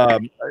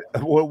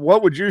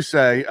what would you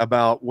say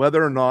about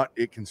whether or not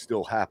it can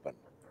still happen?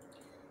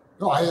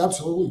 No, I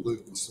absolutely believe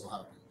it can still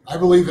happen. I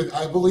believe it.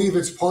 I believe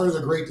it's part of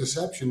the great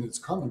deception that's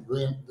coming,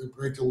 the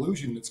great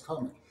delusion that's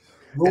coming.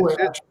 Will it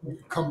actually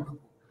come?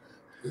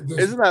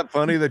 Isn't that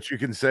funny that you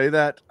can say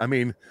that? I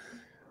mean,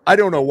 I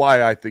don't know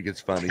why I think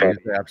it's funny. You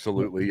say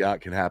absolutely, yeah,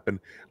 it can happen.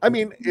 I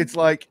mean, it's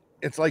like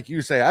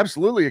you say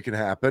absolutely it can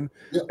happen,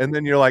 and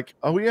then you're like,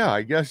 oh yeah,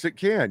 I guess it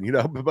can. You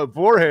know, but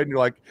beforehand you're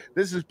like,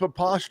 this is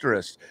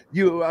preposterous.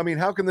 I mean,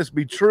 how can this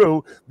be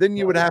true? Then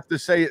you would have to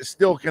say it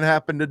still can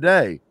happen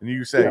today, and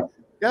you say,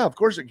 yeah, of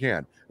course it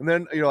can. And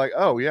then you're like,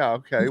 oh yeah,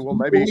 okay, well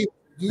maybe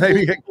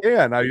it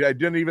can. I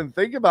didn't even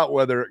think about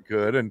whether it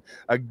could. And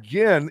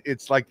again,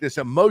 it's like this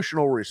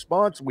emotional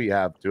response we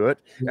have to it.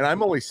 And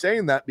I'm only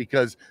saying that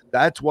because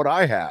that's what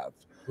I have.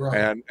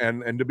 Right.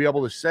 And to be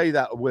able to say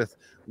that with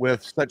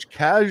such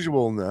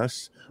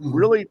casualness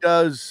really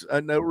does,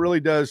 and it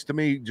really does to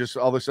me just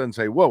all of a sudden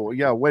say, whoa,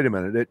 yeah, wait a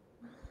minute,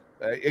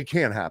 it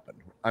can happen.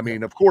 I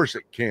mean, of course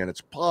it can. It's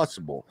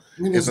possible.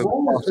 I mean, as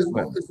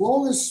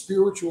long as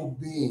spiritual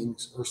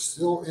beings are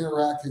still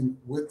interacting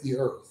with the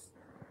earth,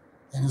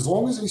 and as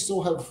long as they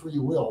still have free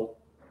will,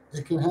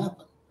 it can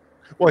happen.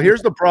 Well,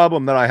 here's the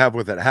problem that I have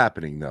with it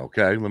happening, though.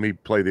 Okay, let me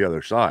play the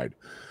other side.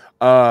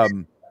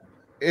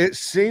 It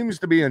seems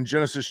to be in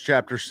Genesis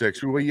chapter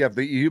 6, where you have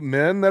the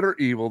men that are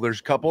evil.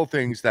 There's a couple of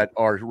things that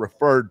are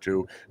referred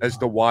to as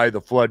to why the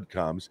flood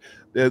comes.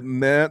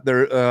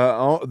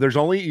 There's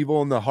only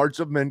evil in the hearts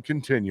of men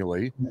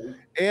continually,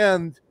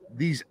 and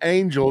these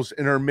angels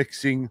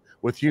intermixing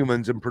with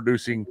humans and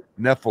producing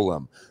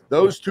Nephilim.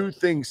 Those two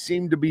things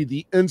seem to be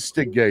the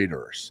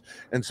instigators.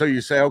 And so you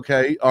say,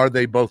 okay, are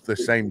they both the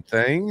same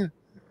thing?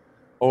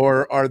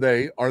 Or are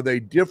they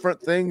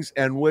different things?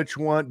 And which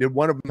one did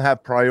one of them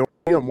have priority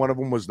and one of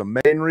them was the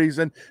main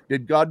reason?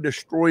 Did God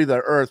destroy the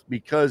earth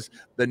because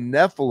the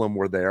Nephilim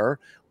were there,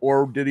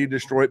 or did he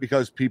destroy it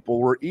because people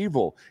were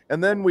evil?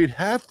 And then we'd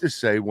have to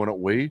say, wouldn't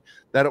we,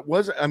 that it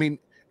wasn't, I mean,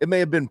 it may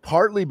have been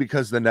partly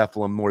because the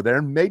Nephilim were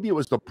there. Maybe it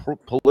was the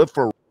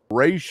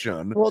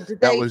proliferation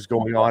that was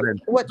going on.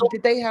 And what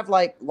did they have,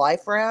 like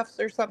life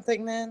rafts or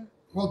something then?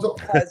 Well,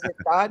 because if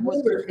God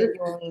was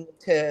continuing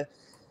to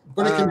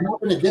but it can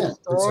happen again.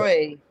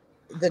 Destroy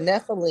the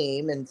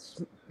Nephilim and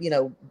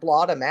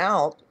blot them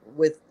out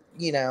with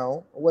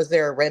was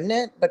there a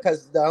remnant?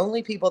 Because the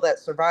only people that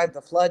survived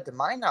the flood, to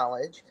my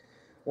knowledge,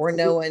 were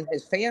Noah and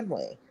his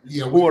family.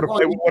 Yeah. What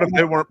if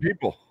they weren't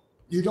people?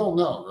 You don't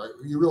know, right?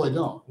 You really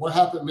don't. What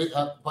happened?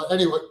 But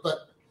anyway,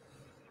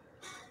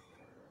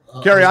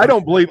 Kerry, I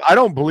don't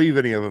believe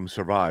any of them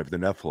survived the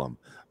Nephilim,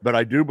 but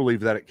I do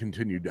believe that it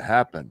continued to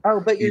happen. Oh,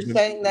 but you're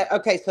saying that,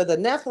 okay, so the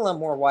Nephilim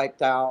were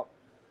wiped out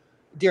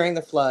during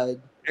the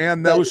flood.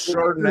 And those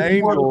certain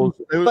angels,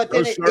 but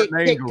then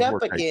it kicked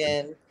up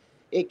again.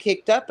 It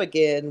kicked up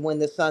again when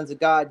the sons of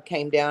God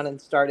came down and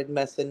started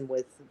messing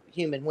with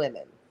human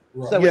women.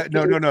 Right. So yeah,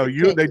 no.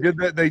 They did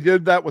that. They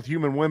did that with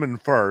human women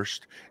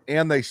first,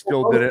 and they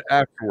still did it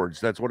afterwards.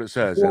 That's what it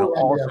says, and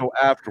also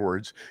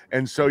afterwards.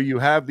 And so you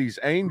have these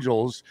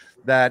angels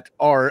that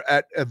are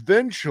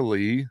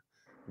eventually.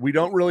 We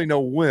don't really know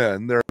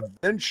when they're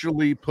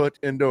eventually put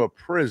into a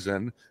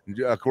prison,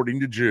 according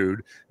to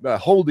Jude, a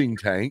holding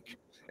tank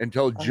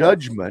until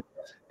judgment.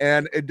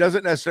 And it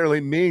doesn't necessarily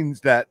mean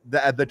that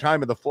at the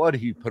time of the flood,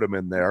 he put them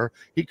in there.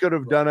 He could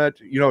have done it,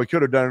 he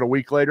could have done it a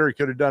week later. He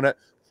could have done it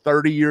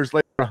 30 years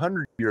later,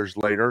 100 years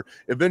later.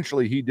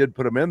 Eventually, he did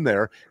put them in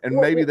there. And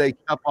maybe they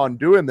kept on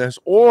doing this.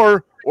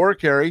 Or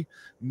Carrie,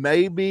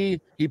 maybe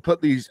he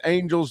put these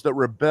angels that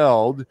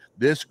rebelled,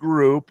 this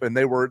group, and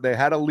they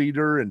had a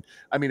leader. And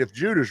I mean, if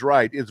Jude is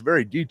right, it's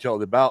very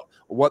detailed about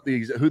who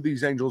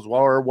these angels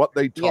were, what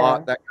they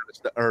taught, that kind of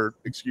stuff. Or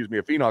excuse me,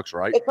 if Enoch's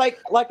right, it's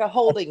like a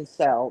holding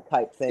cell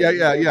type thing.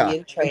 Yeah.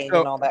 Being trained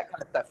and all that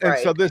kind of stuff. Right.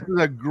 And so this is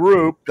a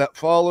group that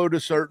followed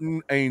a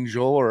certain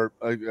angel, or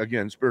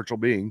again, spiritual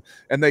being,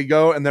 and they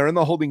go and they're in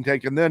the holding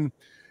tank, and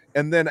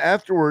then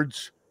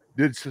afterwards,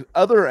 did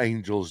other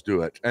angels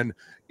do it? And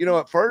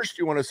at first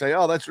you want to say,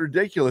 oh, that's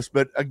ridiculous,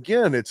 but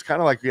again, it's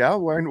kind of like, yeah,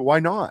 why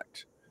not?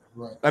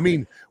 Right. I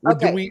mean,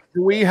 do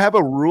we have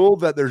a rule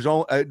that there's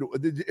only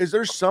is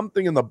there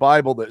something in the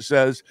Bible that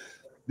says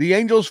the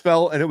angels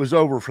fell and it was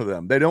over for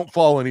them, they don't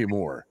fall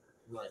anymore?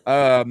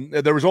 Right.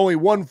 There was only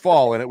one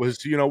fall, and it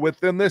was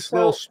within this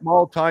little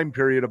small time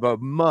period of a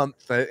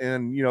month,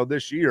 and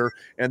this year,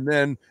 and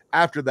then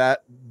after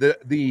that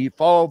the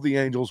fall of the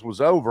angels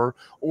was over.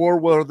 Or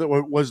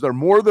was there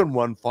more than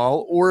one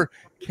fall, or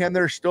can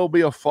there still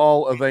be a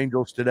fall of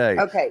angels today?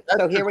 Okay,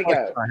 so here we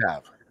go.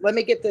 Let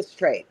me get this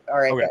straight. All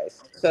right,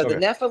 guys. So the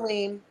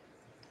Nephilim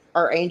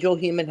are angel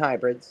human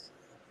hybrids.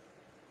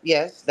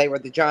 Yes, they were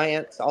the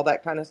giants, all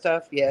that kind of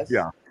stuff. Yes.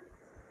 Yeah.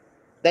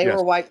 They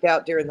were wiped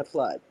out during the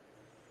flood.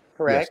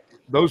 Correct. Yes.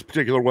 Those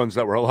particular ones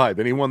that were alive.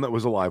 Anyone that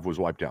was alive was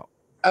wiped out.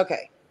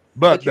 Okay.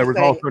 But there was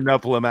also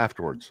Nephilim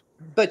afterwards.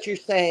 But you're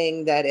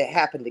saying that it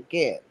happened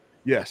again.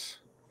 Yes.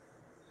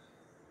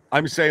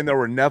 I'm saying there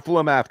were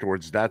Nephilim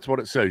afterwards. That's what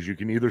it says. You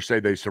can either say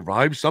they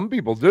survived. Some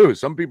people do.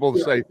 Some people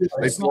say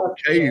they filled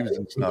caves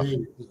and stuff.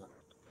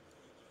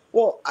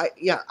 Well,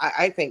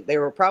 I think they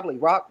were probably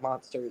rock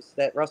monsters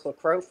that Russell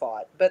Crowe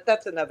fought, but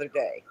that's another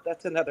day.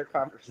 That's another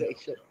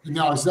conversation.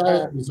 Now, is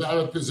that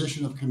a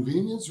position of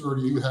convenience, or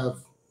do you have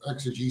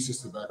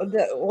exegesis to back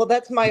that? Well,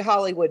 that's my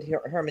Hollywood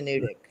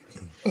hermeneutic.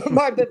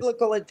 My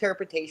biblical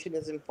interpretation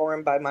is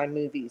informed by my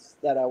movies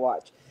that I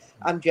watch.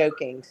 I'm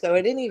joking. So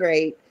at any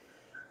rate,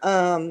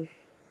 so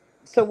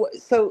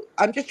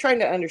I'm just trying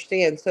to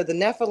understand. So the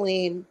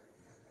Nephilim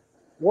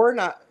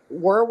were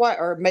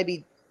or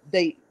maybe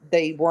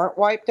they weren't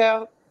wiped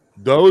out.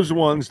 Those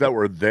ones that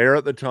were there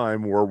at the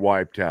time were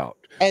wiped out.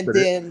 And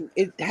then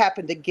it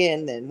happened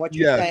again. Then what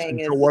you're saying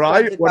is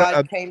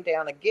God came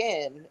down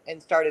again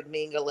and started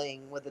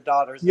mingling with the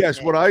daughters. Yes,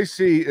 what I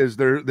see is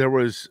there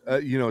was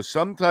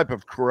some type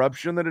of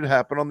corruption that had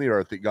happened on the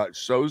earth. It got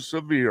so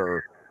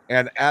severe,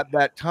 and at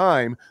that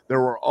time it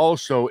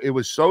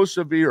was so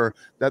severe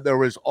that there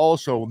was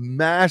also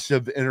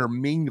massive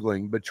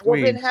intermingling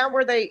between. Well, then how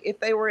were they?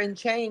 If they were in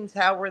chains,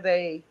 how were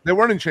they? They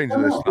weren't in chains.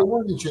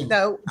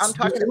 No, I'm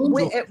talking.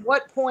 At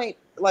what point?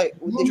 Like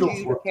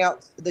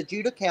the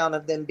Jude account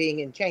of them being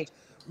in chains.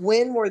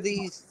 When were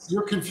these?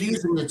 You're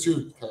confusing the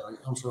two, Carrie.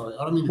 I'm sorry.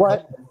 I don't mean to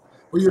cut you.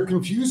 Well, you're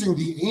confusing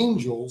the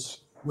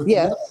angels with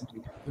the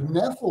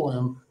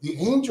Nephilim. The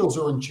angels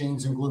are in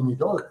chains and gloomy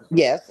darkness.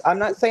 Yes, I'm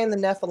not saying the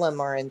Nephilim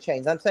are in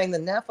chains. I'm saying the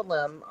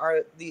Nephilim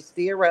are these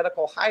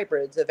theoretical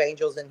hybrids of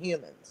angels and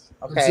humans.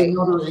 Okay, it's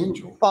another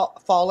angel.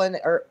 Fallen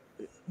or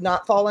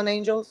not fallen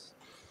angels?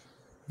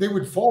 They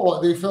would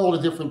fall. They fell at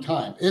a different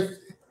time. If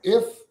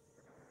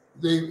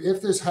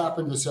this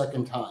happened a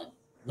second time,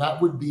 that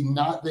would be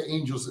not the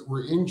angels that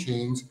were in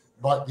chains,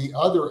 but the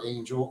other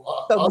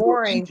angel. So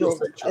more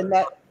angels, and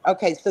that.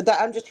 Okay, so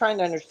that I'm just trying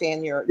to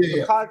understand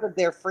because of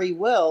their free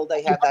will,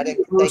 they have that they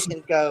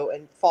can go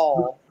and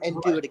fall and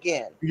do it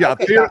again. Yeah,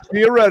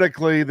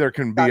 theoretically, there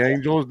can be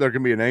angels. There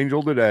can be an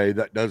angel today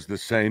that does the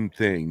same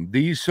thing.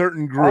 These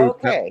certain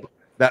groups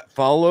that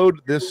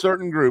followed this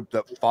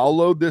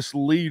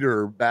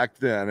leader back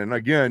then, and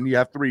again, you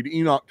have to read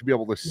Enoch to be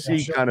able to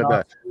see kind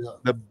of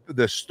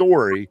the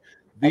story.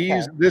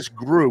 This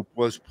group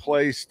was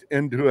placed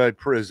into a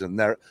prison.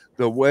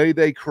 The way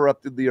they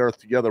corrupted the earth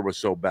together was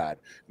so bad.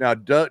 Now,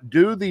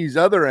 do these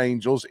other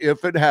angels,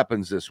 if it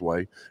happens this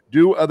way,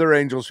 do other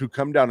angels who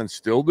come down and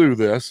still do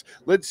this?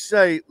 Let's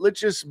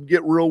just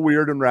get real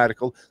weird and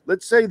radical.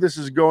 Let's say this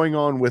is going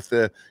on with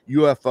the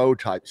UFO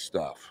type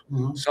stuff,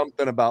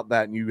 something about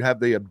that. And you have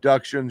the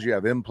abductions, you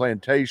have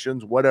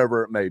implantations,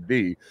 whatever it may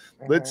be.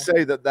 Let's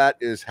say that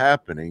is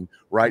happening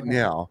right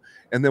now.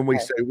 And then we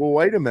say, well,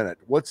 wait a minute,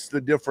 what's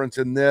the difference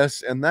in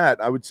this and that?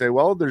 I would say,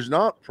 well, there's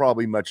not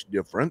probably much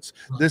difference.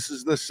 This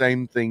is the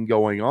same thing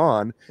going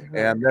on.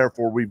 And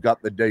therefore, we've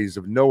got the days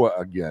of Noah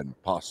again,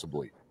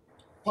 possibly.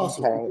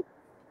 Okay. All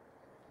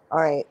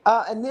right.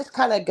 And this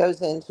kind of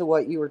goes into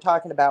what you were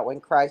talking about when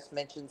Christ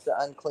mentions the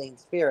unclean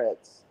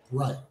spirits.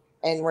 Right.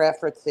 And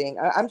referencing,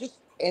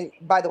 and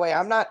by the way,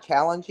 I'm not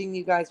challenging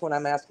you guys when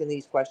I'm asking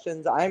these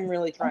questions. I'm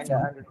really trying to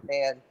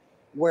understand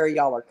where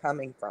y'all are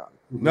coming from.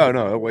 No,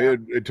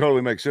 it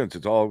totally makes sense.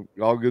 It's all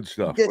good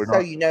stuff. Just so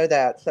you know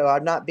that. So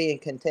I'm not being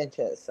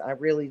contentious. I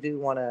really do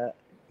want to.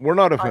 We're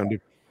not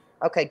offended.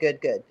 Okay,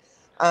 good.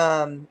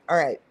 All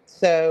right.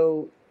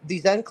 So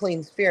these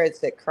unclean spirits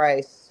that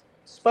Christ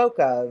spoke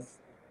of,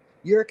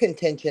 your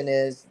contention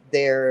is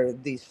they're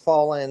these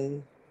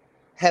fallen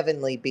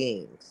heavenly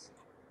beings,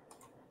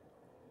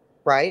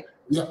 right?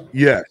 Yeah.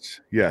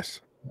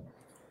 Yes.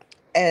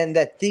 And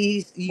that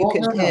these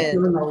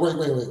contend. No,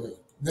 wait.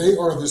 They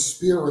are the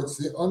spirits,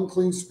 the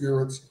unclean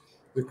spirits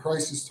that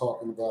Christ is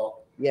talking about.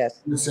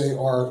 Yes. You would say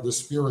are the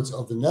spirits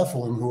of the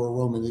Nephilim who are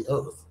roaming the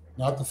earth,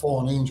 not the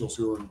fallen angels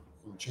who are in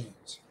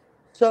chains.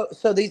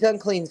 So these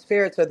unclean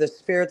spirits are the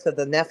spirits of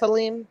the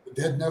Nephilim? The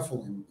dead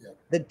Nephilim, yeah.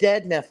 The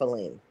dead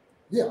Nephilim.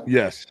 Yeah.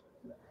 Yes.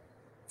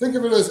 Think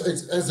of it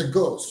as a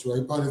ghost,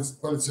 right? But it's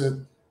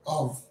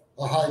of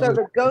a high. So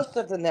the ghost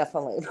of the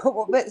Nephilim.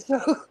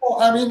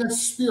 Well, I mean,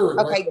 it's spirit.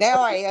 Okay, right?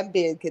 now I am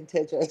being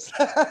contentious.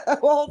 Well,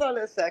 hold on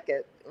a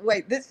second.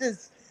 Wait, this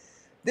is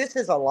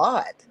a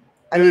lot.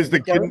 It's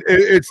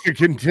the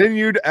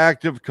continued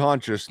active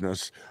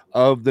consciousness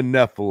of the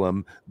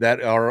Nephilim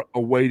that are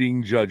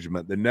awaiting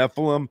judgment. The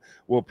Nephilim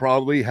will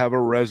probably have a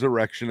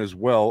resurrection as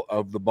well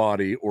of the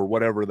body or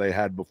whatever they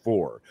had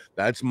before.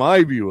 That's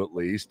my view, at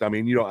least. I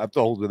mean, you don't have to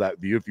hold to that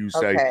view if you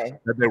say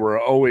that they were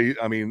always.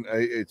 I mean,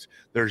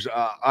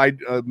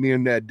 me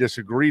and Ned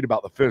disagreed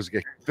about the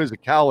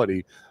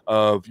physicality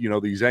of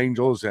these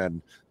angels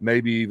and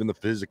maybe even the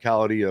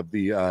physicality of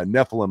the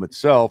Nephilim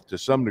itself to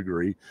some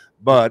degree,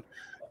 but.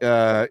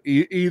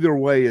 Either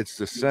way, it's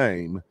the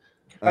same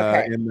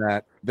in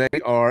that then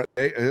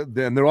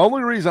the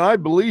only reason I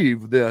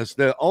believe this,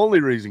 the only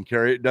reason,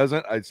 Carrie,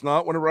 it's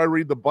not whenever I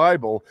read the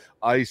Bible,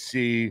 I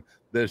see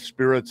the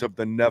spirits of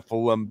the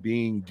Nephilim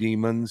being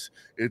demons.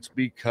 It's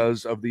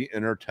because of the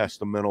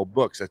intertestamental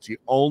books. That's the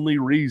only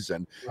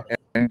reason.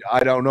 And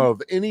I don't know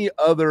of any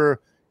other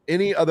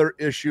any other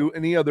issue,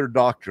 any other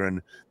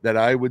doctrine that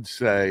I would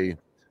say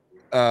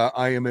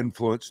I am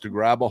influenced to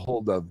grab a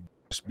hold of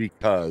just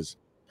because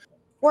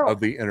Well, of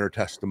the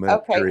intertestament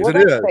okay, period. well It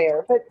that's is.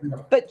 fair,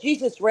 but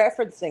Jesus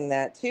referencing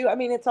that too. I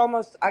mean, it's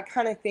almost, I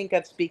kind of think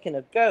of, speaking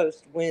of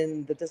ghosts,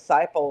 when the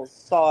disciples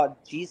saw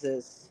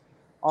Jesus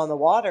on the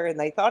water and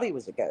they thought he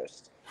was a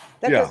ghost.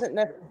 That Yeah. doesn't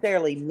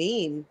necessarily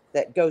mean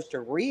that ghosts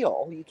are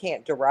real. You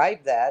can't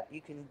derive that.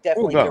 You can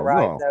definitely no,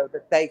 derive no. though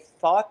that they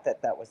thought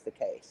that that was the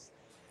case.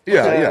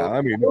 Yeah, So- yeah.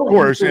 I mean, of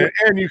course,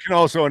 and you can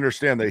also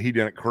understand that he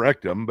didn't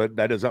correct him, but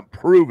that doesn't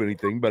prove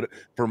anything. But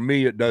for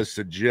me, it does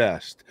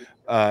suggest,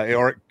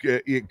 or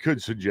it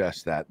could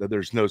suggest that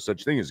there's no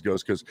such thing as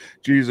ghosts, because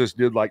Jesus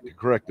did like to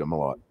correct him a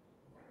lot.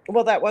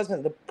 Well, that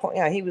wasn't the point.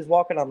 Yeah, he was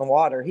walking on the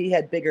water. He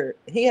had bigger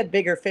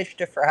fish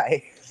to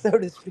fry, so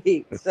to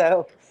speak.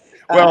 So,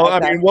 well, at I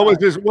that mean, what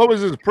time.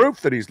 was his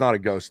proof that he's not a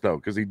ghost, though?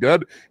 Because he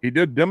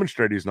did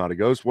demonstrate he's not a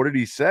ghost. What did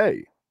he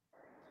say?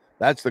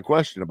 That's the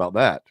question about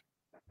that.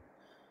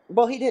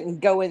 Well, he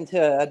didn't go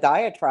into a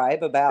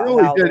diatribe about No,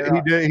 how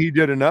he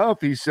did enough.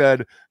 He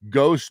said,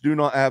 "Ghosts do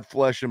not have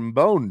flesh and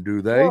bone,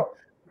 do they?" Well,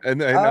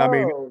 and I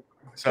mean,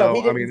 so he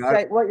I didn't mean,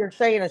 say, what you're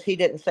saying is he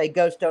didn't say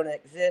ghosts don't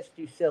exist,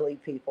 you silly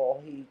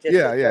people. He just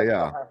Yeah, said yeah, ghosts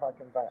yeah. don't have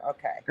fucking bone.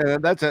 Okay.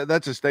 and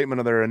that's a statement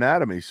of their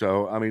anatomy.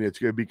 So I mean, it's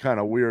gonna be kind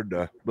of weird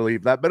to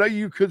believe that, but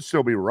you could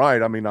still be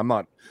right. I mean, I'm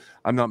not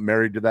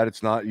married to that.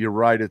 It's not. You're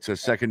right. It's a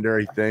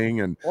secondary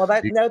thing, and Well,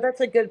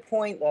 that's a good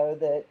point though.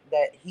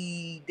 That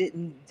he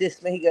didn't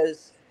dismiss. He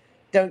goes,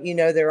 "Don't you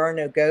know there are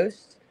no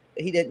ghosts?"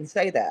 He didn't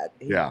say that.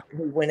 He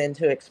went in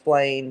to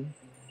explain.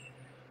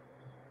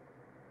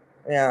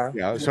 Yeah.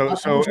 Yeah. So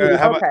Okay.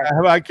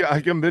 have I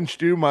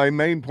convinced you? My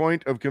main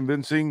point of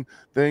convincing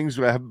things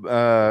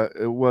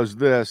was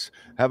this: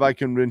 have I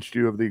convinced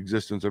you of the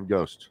existence of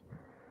ghosts?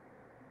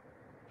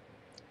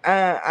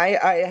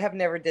 I have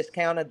never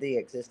discounted the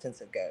existence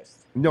of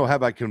ghosts. No.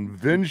 Have I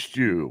convinced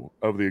you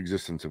of the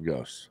existence of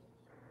ghosts?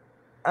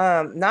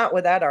 Not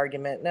with that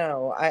argument.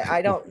 No,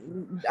 I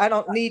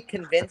don't need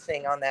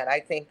convincing on that. I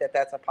think that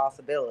that's a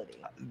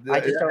possibility. I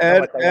just don't know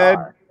what they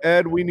are.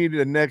 Ed, we need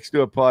to next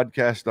do a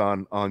podcast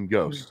on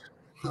ghosts.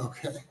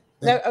 Okay.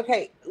 No,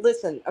 okay.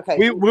 Listen. Okay.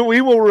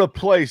 We will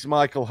replace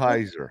Michael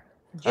Heiser.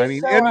 I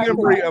mean, so any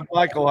degree of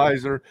Michael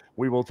Heiser,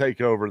 we will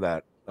take over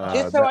that.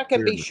 Just so I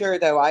can be sure,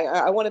 though,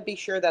 I want to be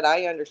sure that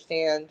I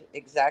understand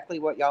exactly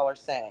what y'all are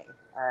saying.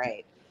 All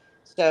right.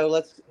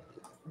 So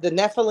the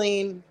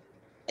Nephilim,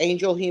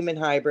 angel-human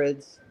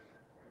hybrids,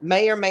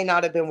 may or may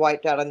not have been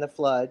wiped out in the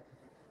flood.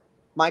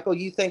 Michael,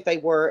 you think they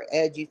were.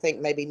 Ed, you think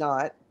maybe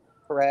not.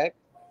 Correct?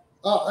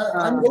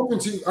 I'm open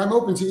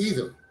to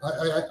either.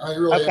 I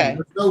really Okay. am.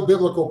 There's no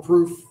biblical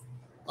proof.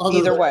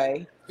 Either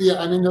way. Yeah,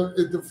 I mean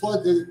the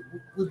flood.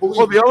 We believe.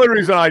 Well, the only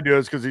reason I do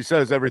is because he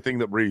says everything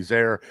that breathes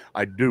air.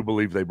 I do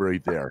believe they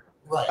breathe air.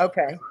 Right.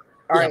 Okay.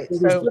 All right.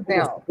 So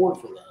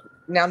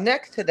now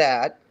next to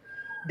that,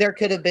 there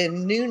could have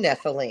been new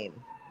Nephilim,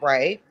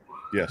 right?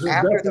 Yes.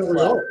 After the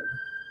flood.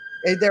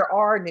 There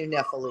are new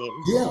Nephilim.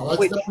 Yeah,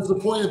 that was the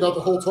point about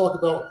the whole talk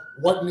about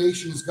what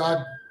nations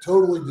God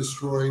totally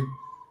destroyed,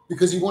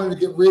 because he wanted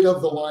to get rid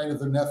of the line of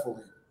the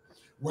Nephilim.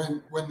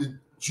 When the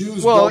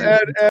Jews. Well,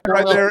 Ed,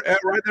 right there.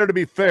 To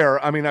be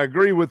fair, I mean, I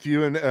agree with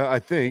you, and I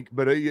think,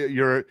 but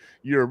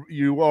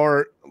you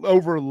are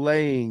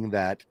overlaying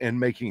that and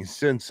making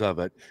sense of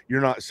it.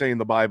 You're not saying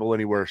the Bible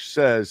anywhere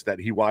says that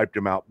he wiped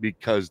them out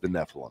because the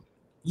Nephilim.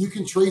 You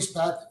can trace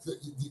back.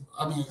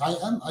 I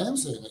am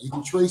saying that you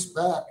can trace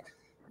back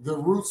the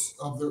roots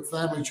of the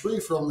family tree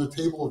from the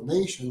Table of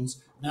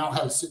Nations. Now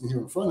have it sitting here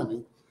in front of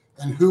me,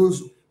 and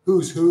who's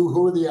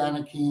who are the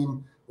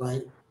Anakim,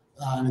 right?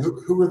 And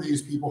who are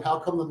these people? How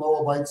come the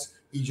Moabites?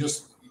 He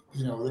just,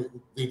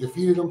 they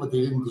defeated them, but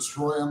they didn't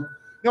destroy them.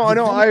 No, I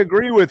know. I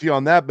agree with you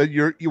on that. But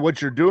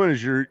what you're doing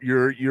is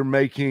you're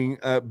making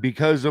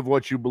because of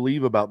what you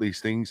believe about these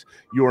things,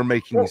 you are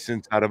making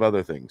sense out of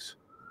other things.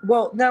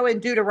 Well, no, in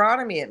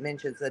Deuteronomy it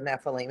mentions the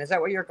Nephilim. Is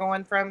that where you're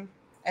going from,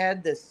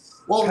 Ed?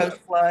 This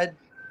post-flood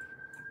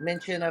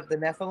mention of the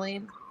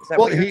Nephilim? Is that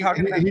what you're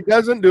talking about? He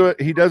doesn't do it.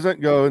 He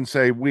doesn't go and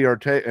say,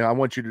 I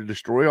want you to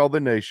destroy all the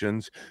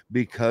nations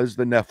because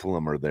the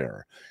Nephilim are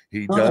there.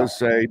 He does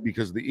say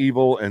because the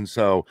evil. And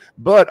so,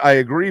 but I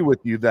agree with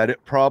you that it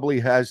probably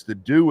has to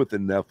do with the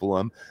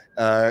Nephilim,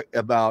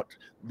 about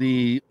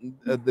the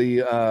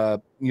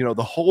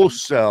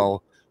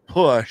wholesale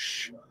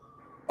push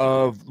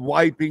of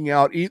wiping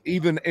out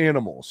even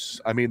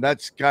animals. I mean,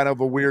 that's kind of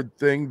a weird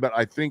thing, but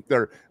I think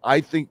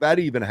that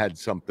even had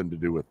something to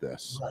do with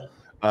this. Right.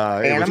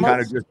 It was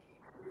kind of just,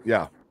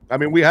 yeah. I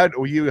mean,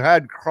 you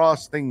had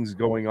cross things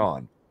going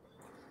on.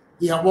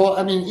 Yeah, well,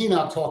 I mean,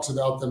 Enoch talks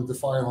about them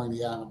defiling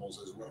the animals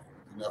as well,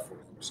 the Nephilim.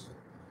 So.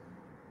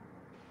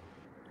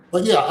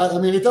 But yeah, I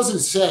mean, it doesn't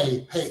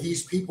say, hey,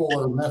 these people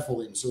are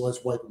Nephilim, so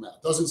let's wipe them out.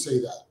 It doesn't say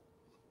that.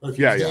 But if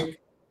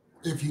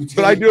you take,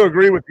 but I do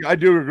agree with you. I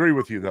do agree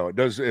with you, though.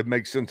 It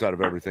makes sense out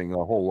of everything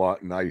a whole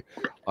lot, and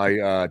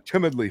I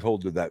timidly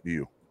hold to that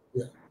view.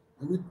 Yeah.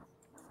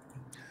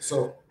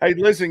 So hey,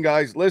 listen,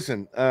 guys,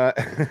 listen.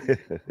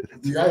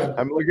 you got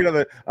I'm looking at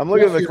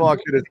the clock.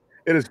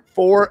 It is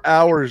 4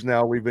 hours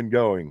now. We've been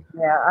going.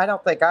 Yeah, I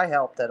don't think I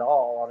helped at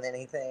all on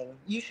anything.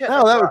 You shouldn't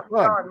No, have that was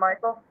brought me fun. on,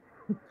 Michael.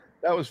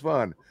 That was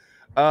fun.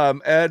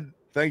 Ed,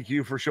 thank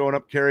you for showing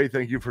up. Carrie,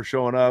 thank you for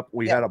showing up.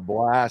 We had a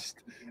blast,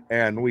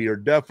 and we are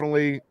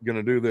definitely going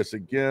to do this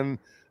again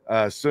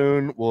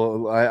soon.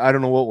 Well, I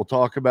don't know what we'll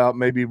talk about.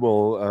 Maybe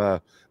we'll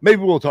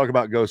talk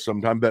about ghosts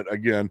sometime. But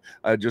again,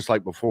 just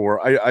like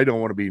before, I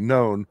don't want to be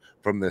known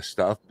from this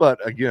stuff.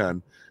 But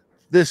again,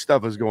 this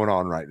stuff is going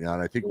on right now,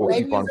 and I think we'll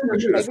keep on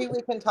pushing. Maybe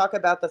we can talk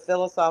about the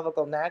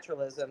philosophical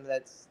naturalism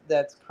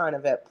that's kind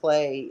of at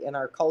play in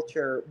our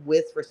culture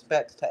with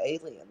respect to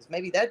aliens.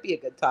 Maybe that'd be a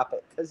good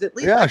topic, because at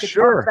least I could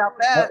talk about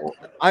that.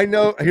 I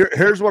know.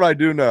 Here's what I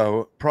do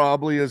know.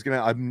 Probably is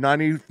gonna. I'm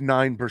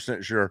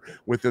 99% sure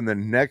within the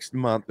next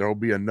month there will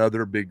be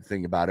another big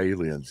thing about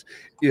aliens,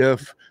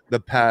 if the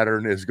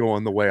pattern is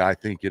going the way I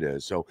think it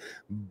is. So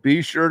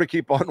be sure to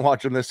keep on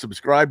watching this.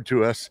 Subscribe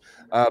to us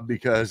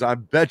because I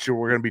bet you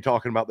we're going to be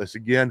talking about this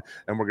again,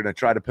 and we're going to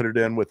try to put it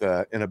in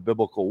in a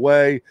biblical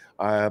way.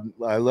 I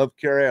love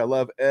Carrie. I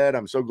love Ed.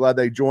 I'm so glad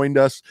they joined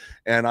us,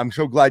 and I'm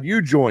so glad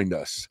you joined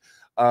us.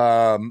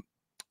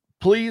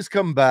 Please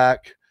come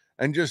back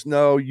and just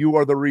know you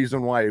are the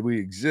reason why we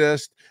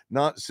exist,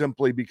 not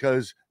simply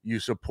because you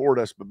support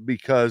us, but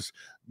because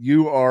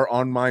you are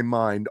on my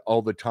mind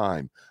all the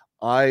time.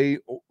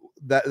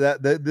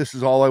 This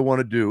is all I want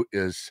to do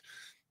is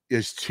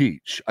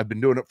teach. I've been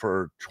doing it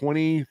for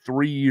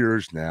 23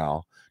 years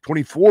now,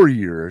 24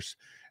 years.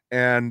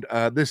 And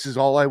this is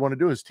all I want to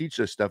do is teach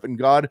this stuff. And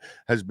God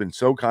has been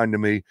so kind to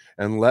me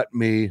and let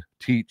me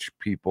teach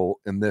people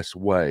in this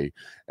way.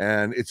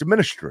 And it's a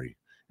ministry.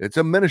 It's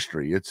a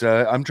ministry.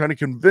 I'm trying to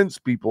convince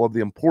people of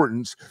the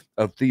importance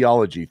of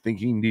theology,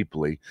 thinking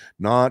deeply,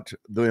 not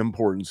the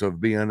importance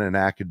of being an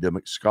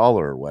academic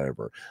scholar or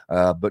whatever,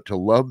 but to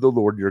love the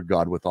Lord your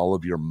God with all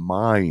of your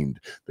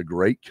mind. The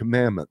great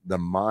commandment, the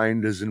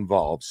mind is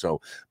involved. So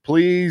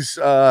please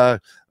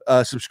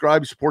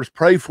subscribe, support us,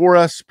 pray for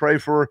us, pray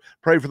for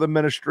the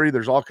ministry.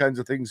 There's all kinds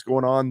of things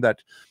going on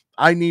that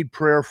I need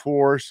prayer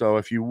for. So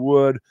if you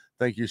would,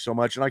 thank you so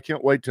much. And I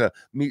can't wait to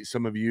meet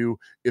some of you.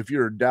 If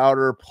you're a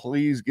doubter,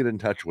 please get in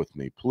touch with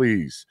me,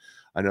 please.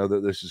 I know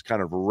that this is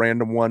kind of a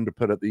random one to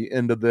put at the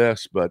end of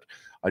this, but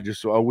I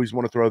just always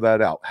want to throw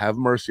that out. Have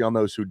mercy on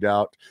those who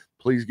doubt.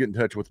 Please get in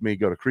touch with me.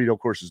 Go to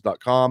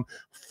credocourses.com,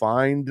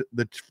 find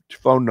the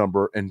phone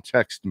number, and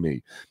text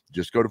me.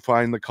 Just go to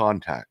find the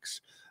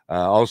contacts.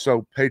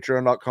 Also,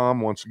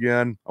 patreon.com. Once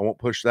again, I won't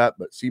push that,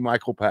 but see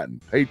Michael Patton.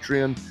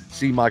 Patreon,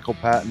 see Michael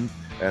Patton,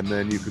 and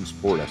then you can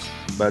support us.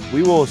 But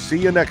we will see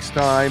you next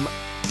time.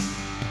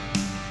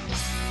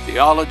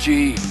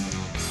 Theology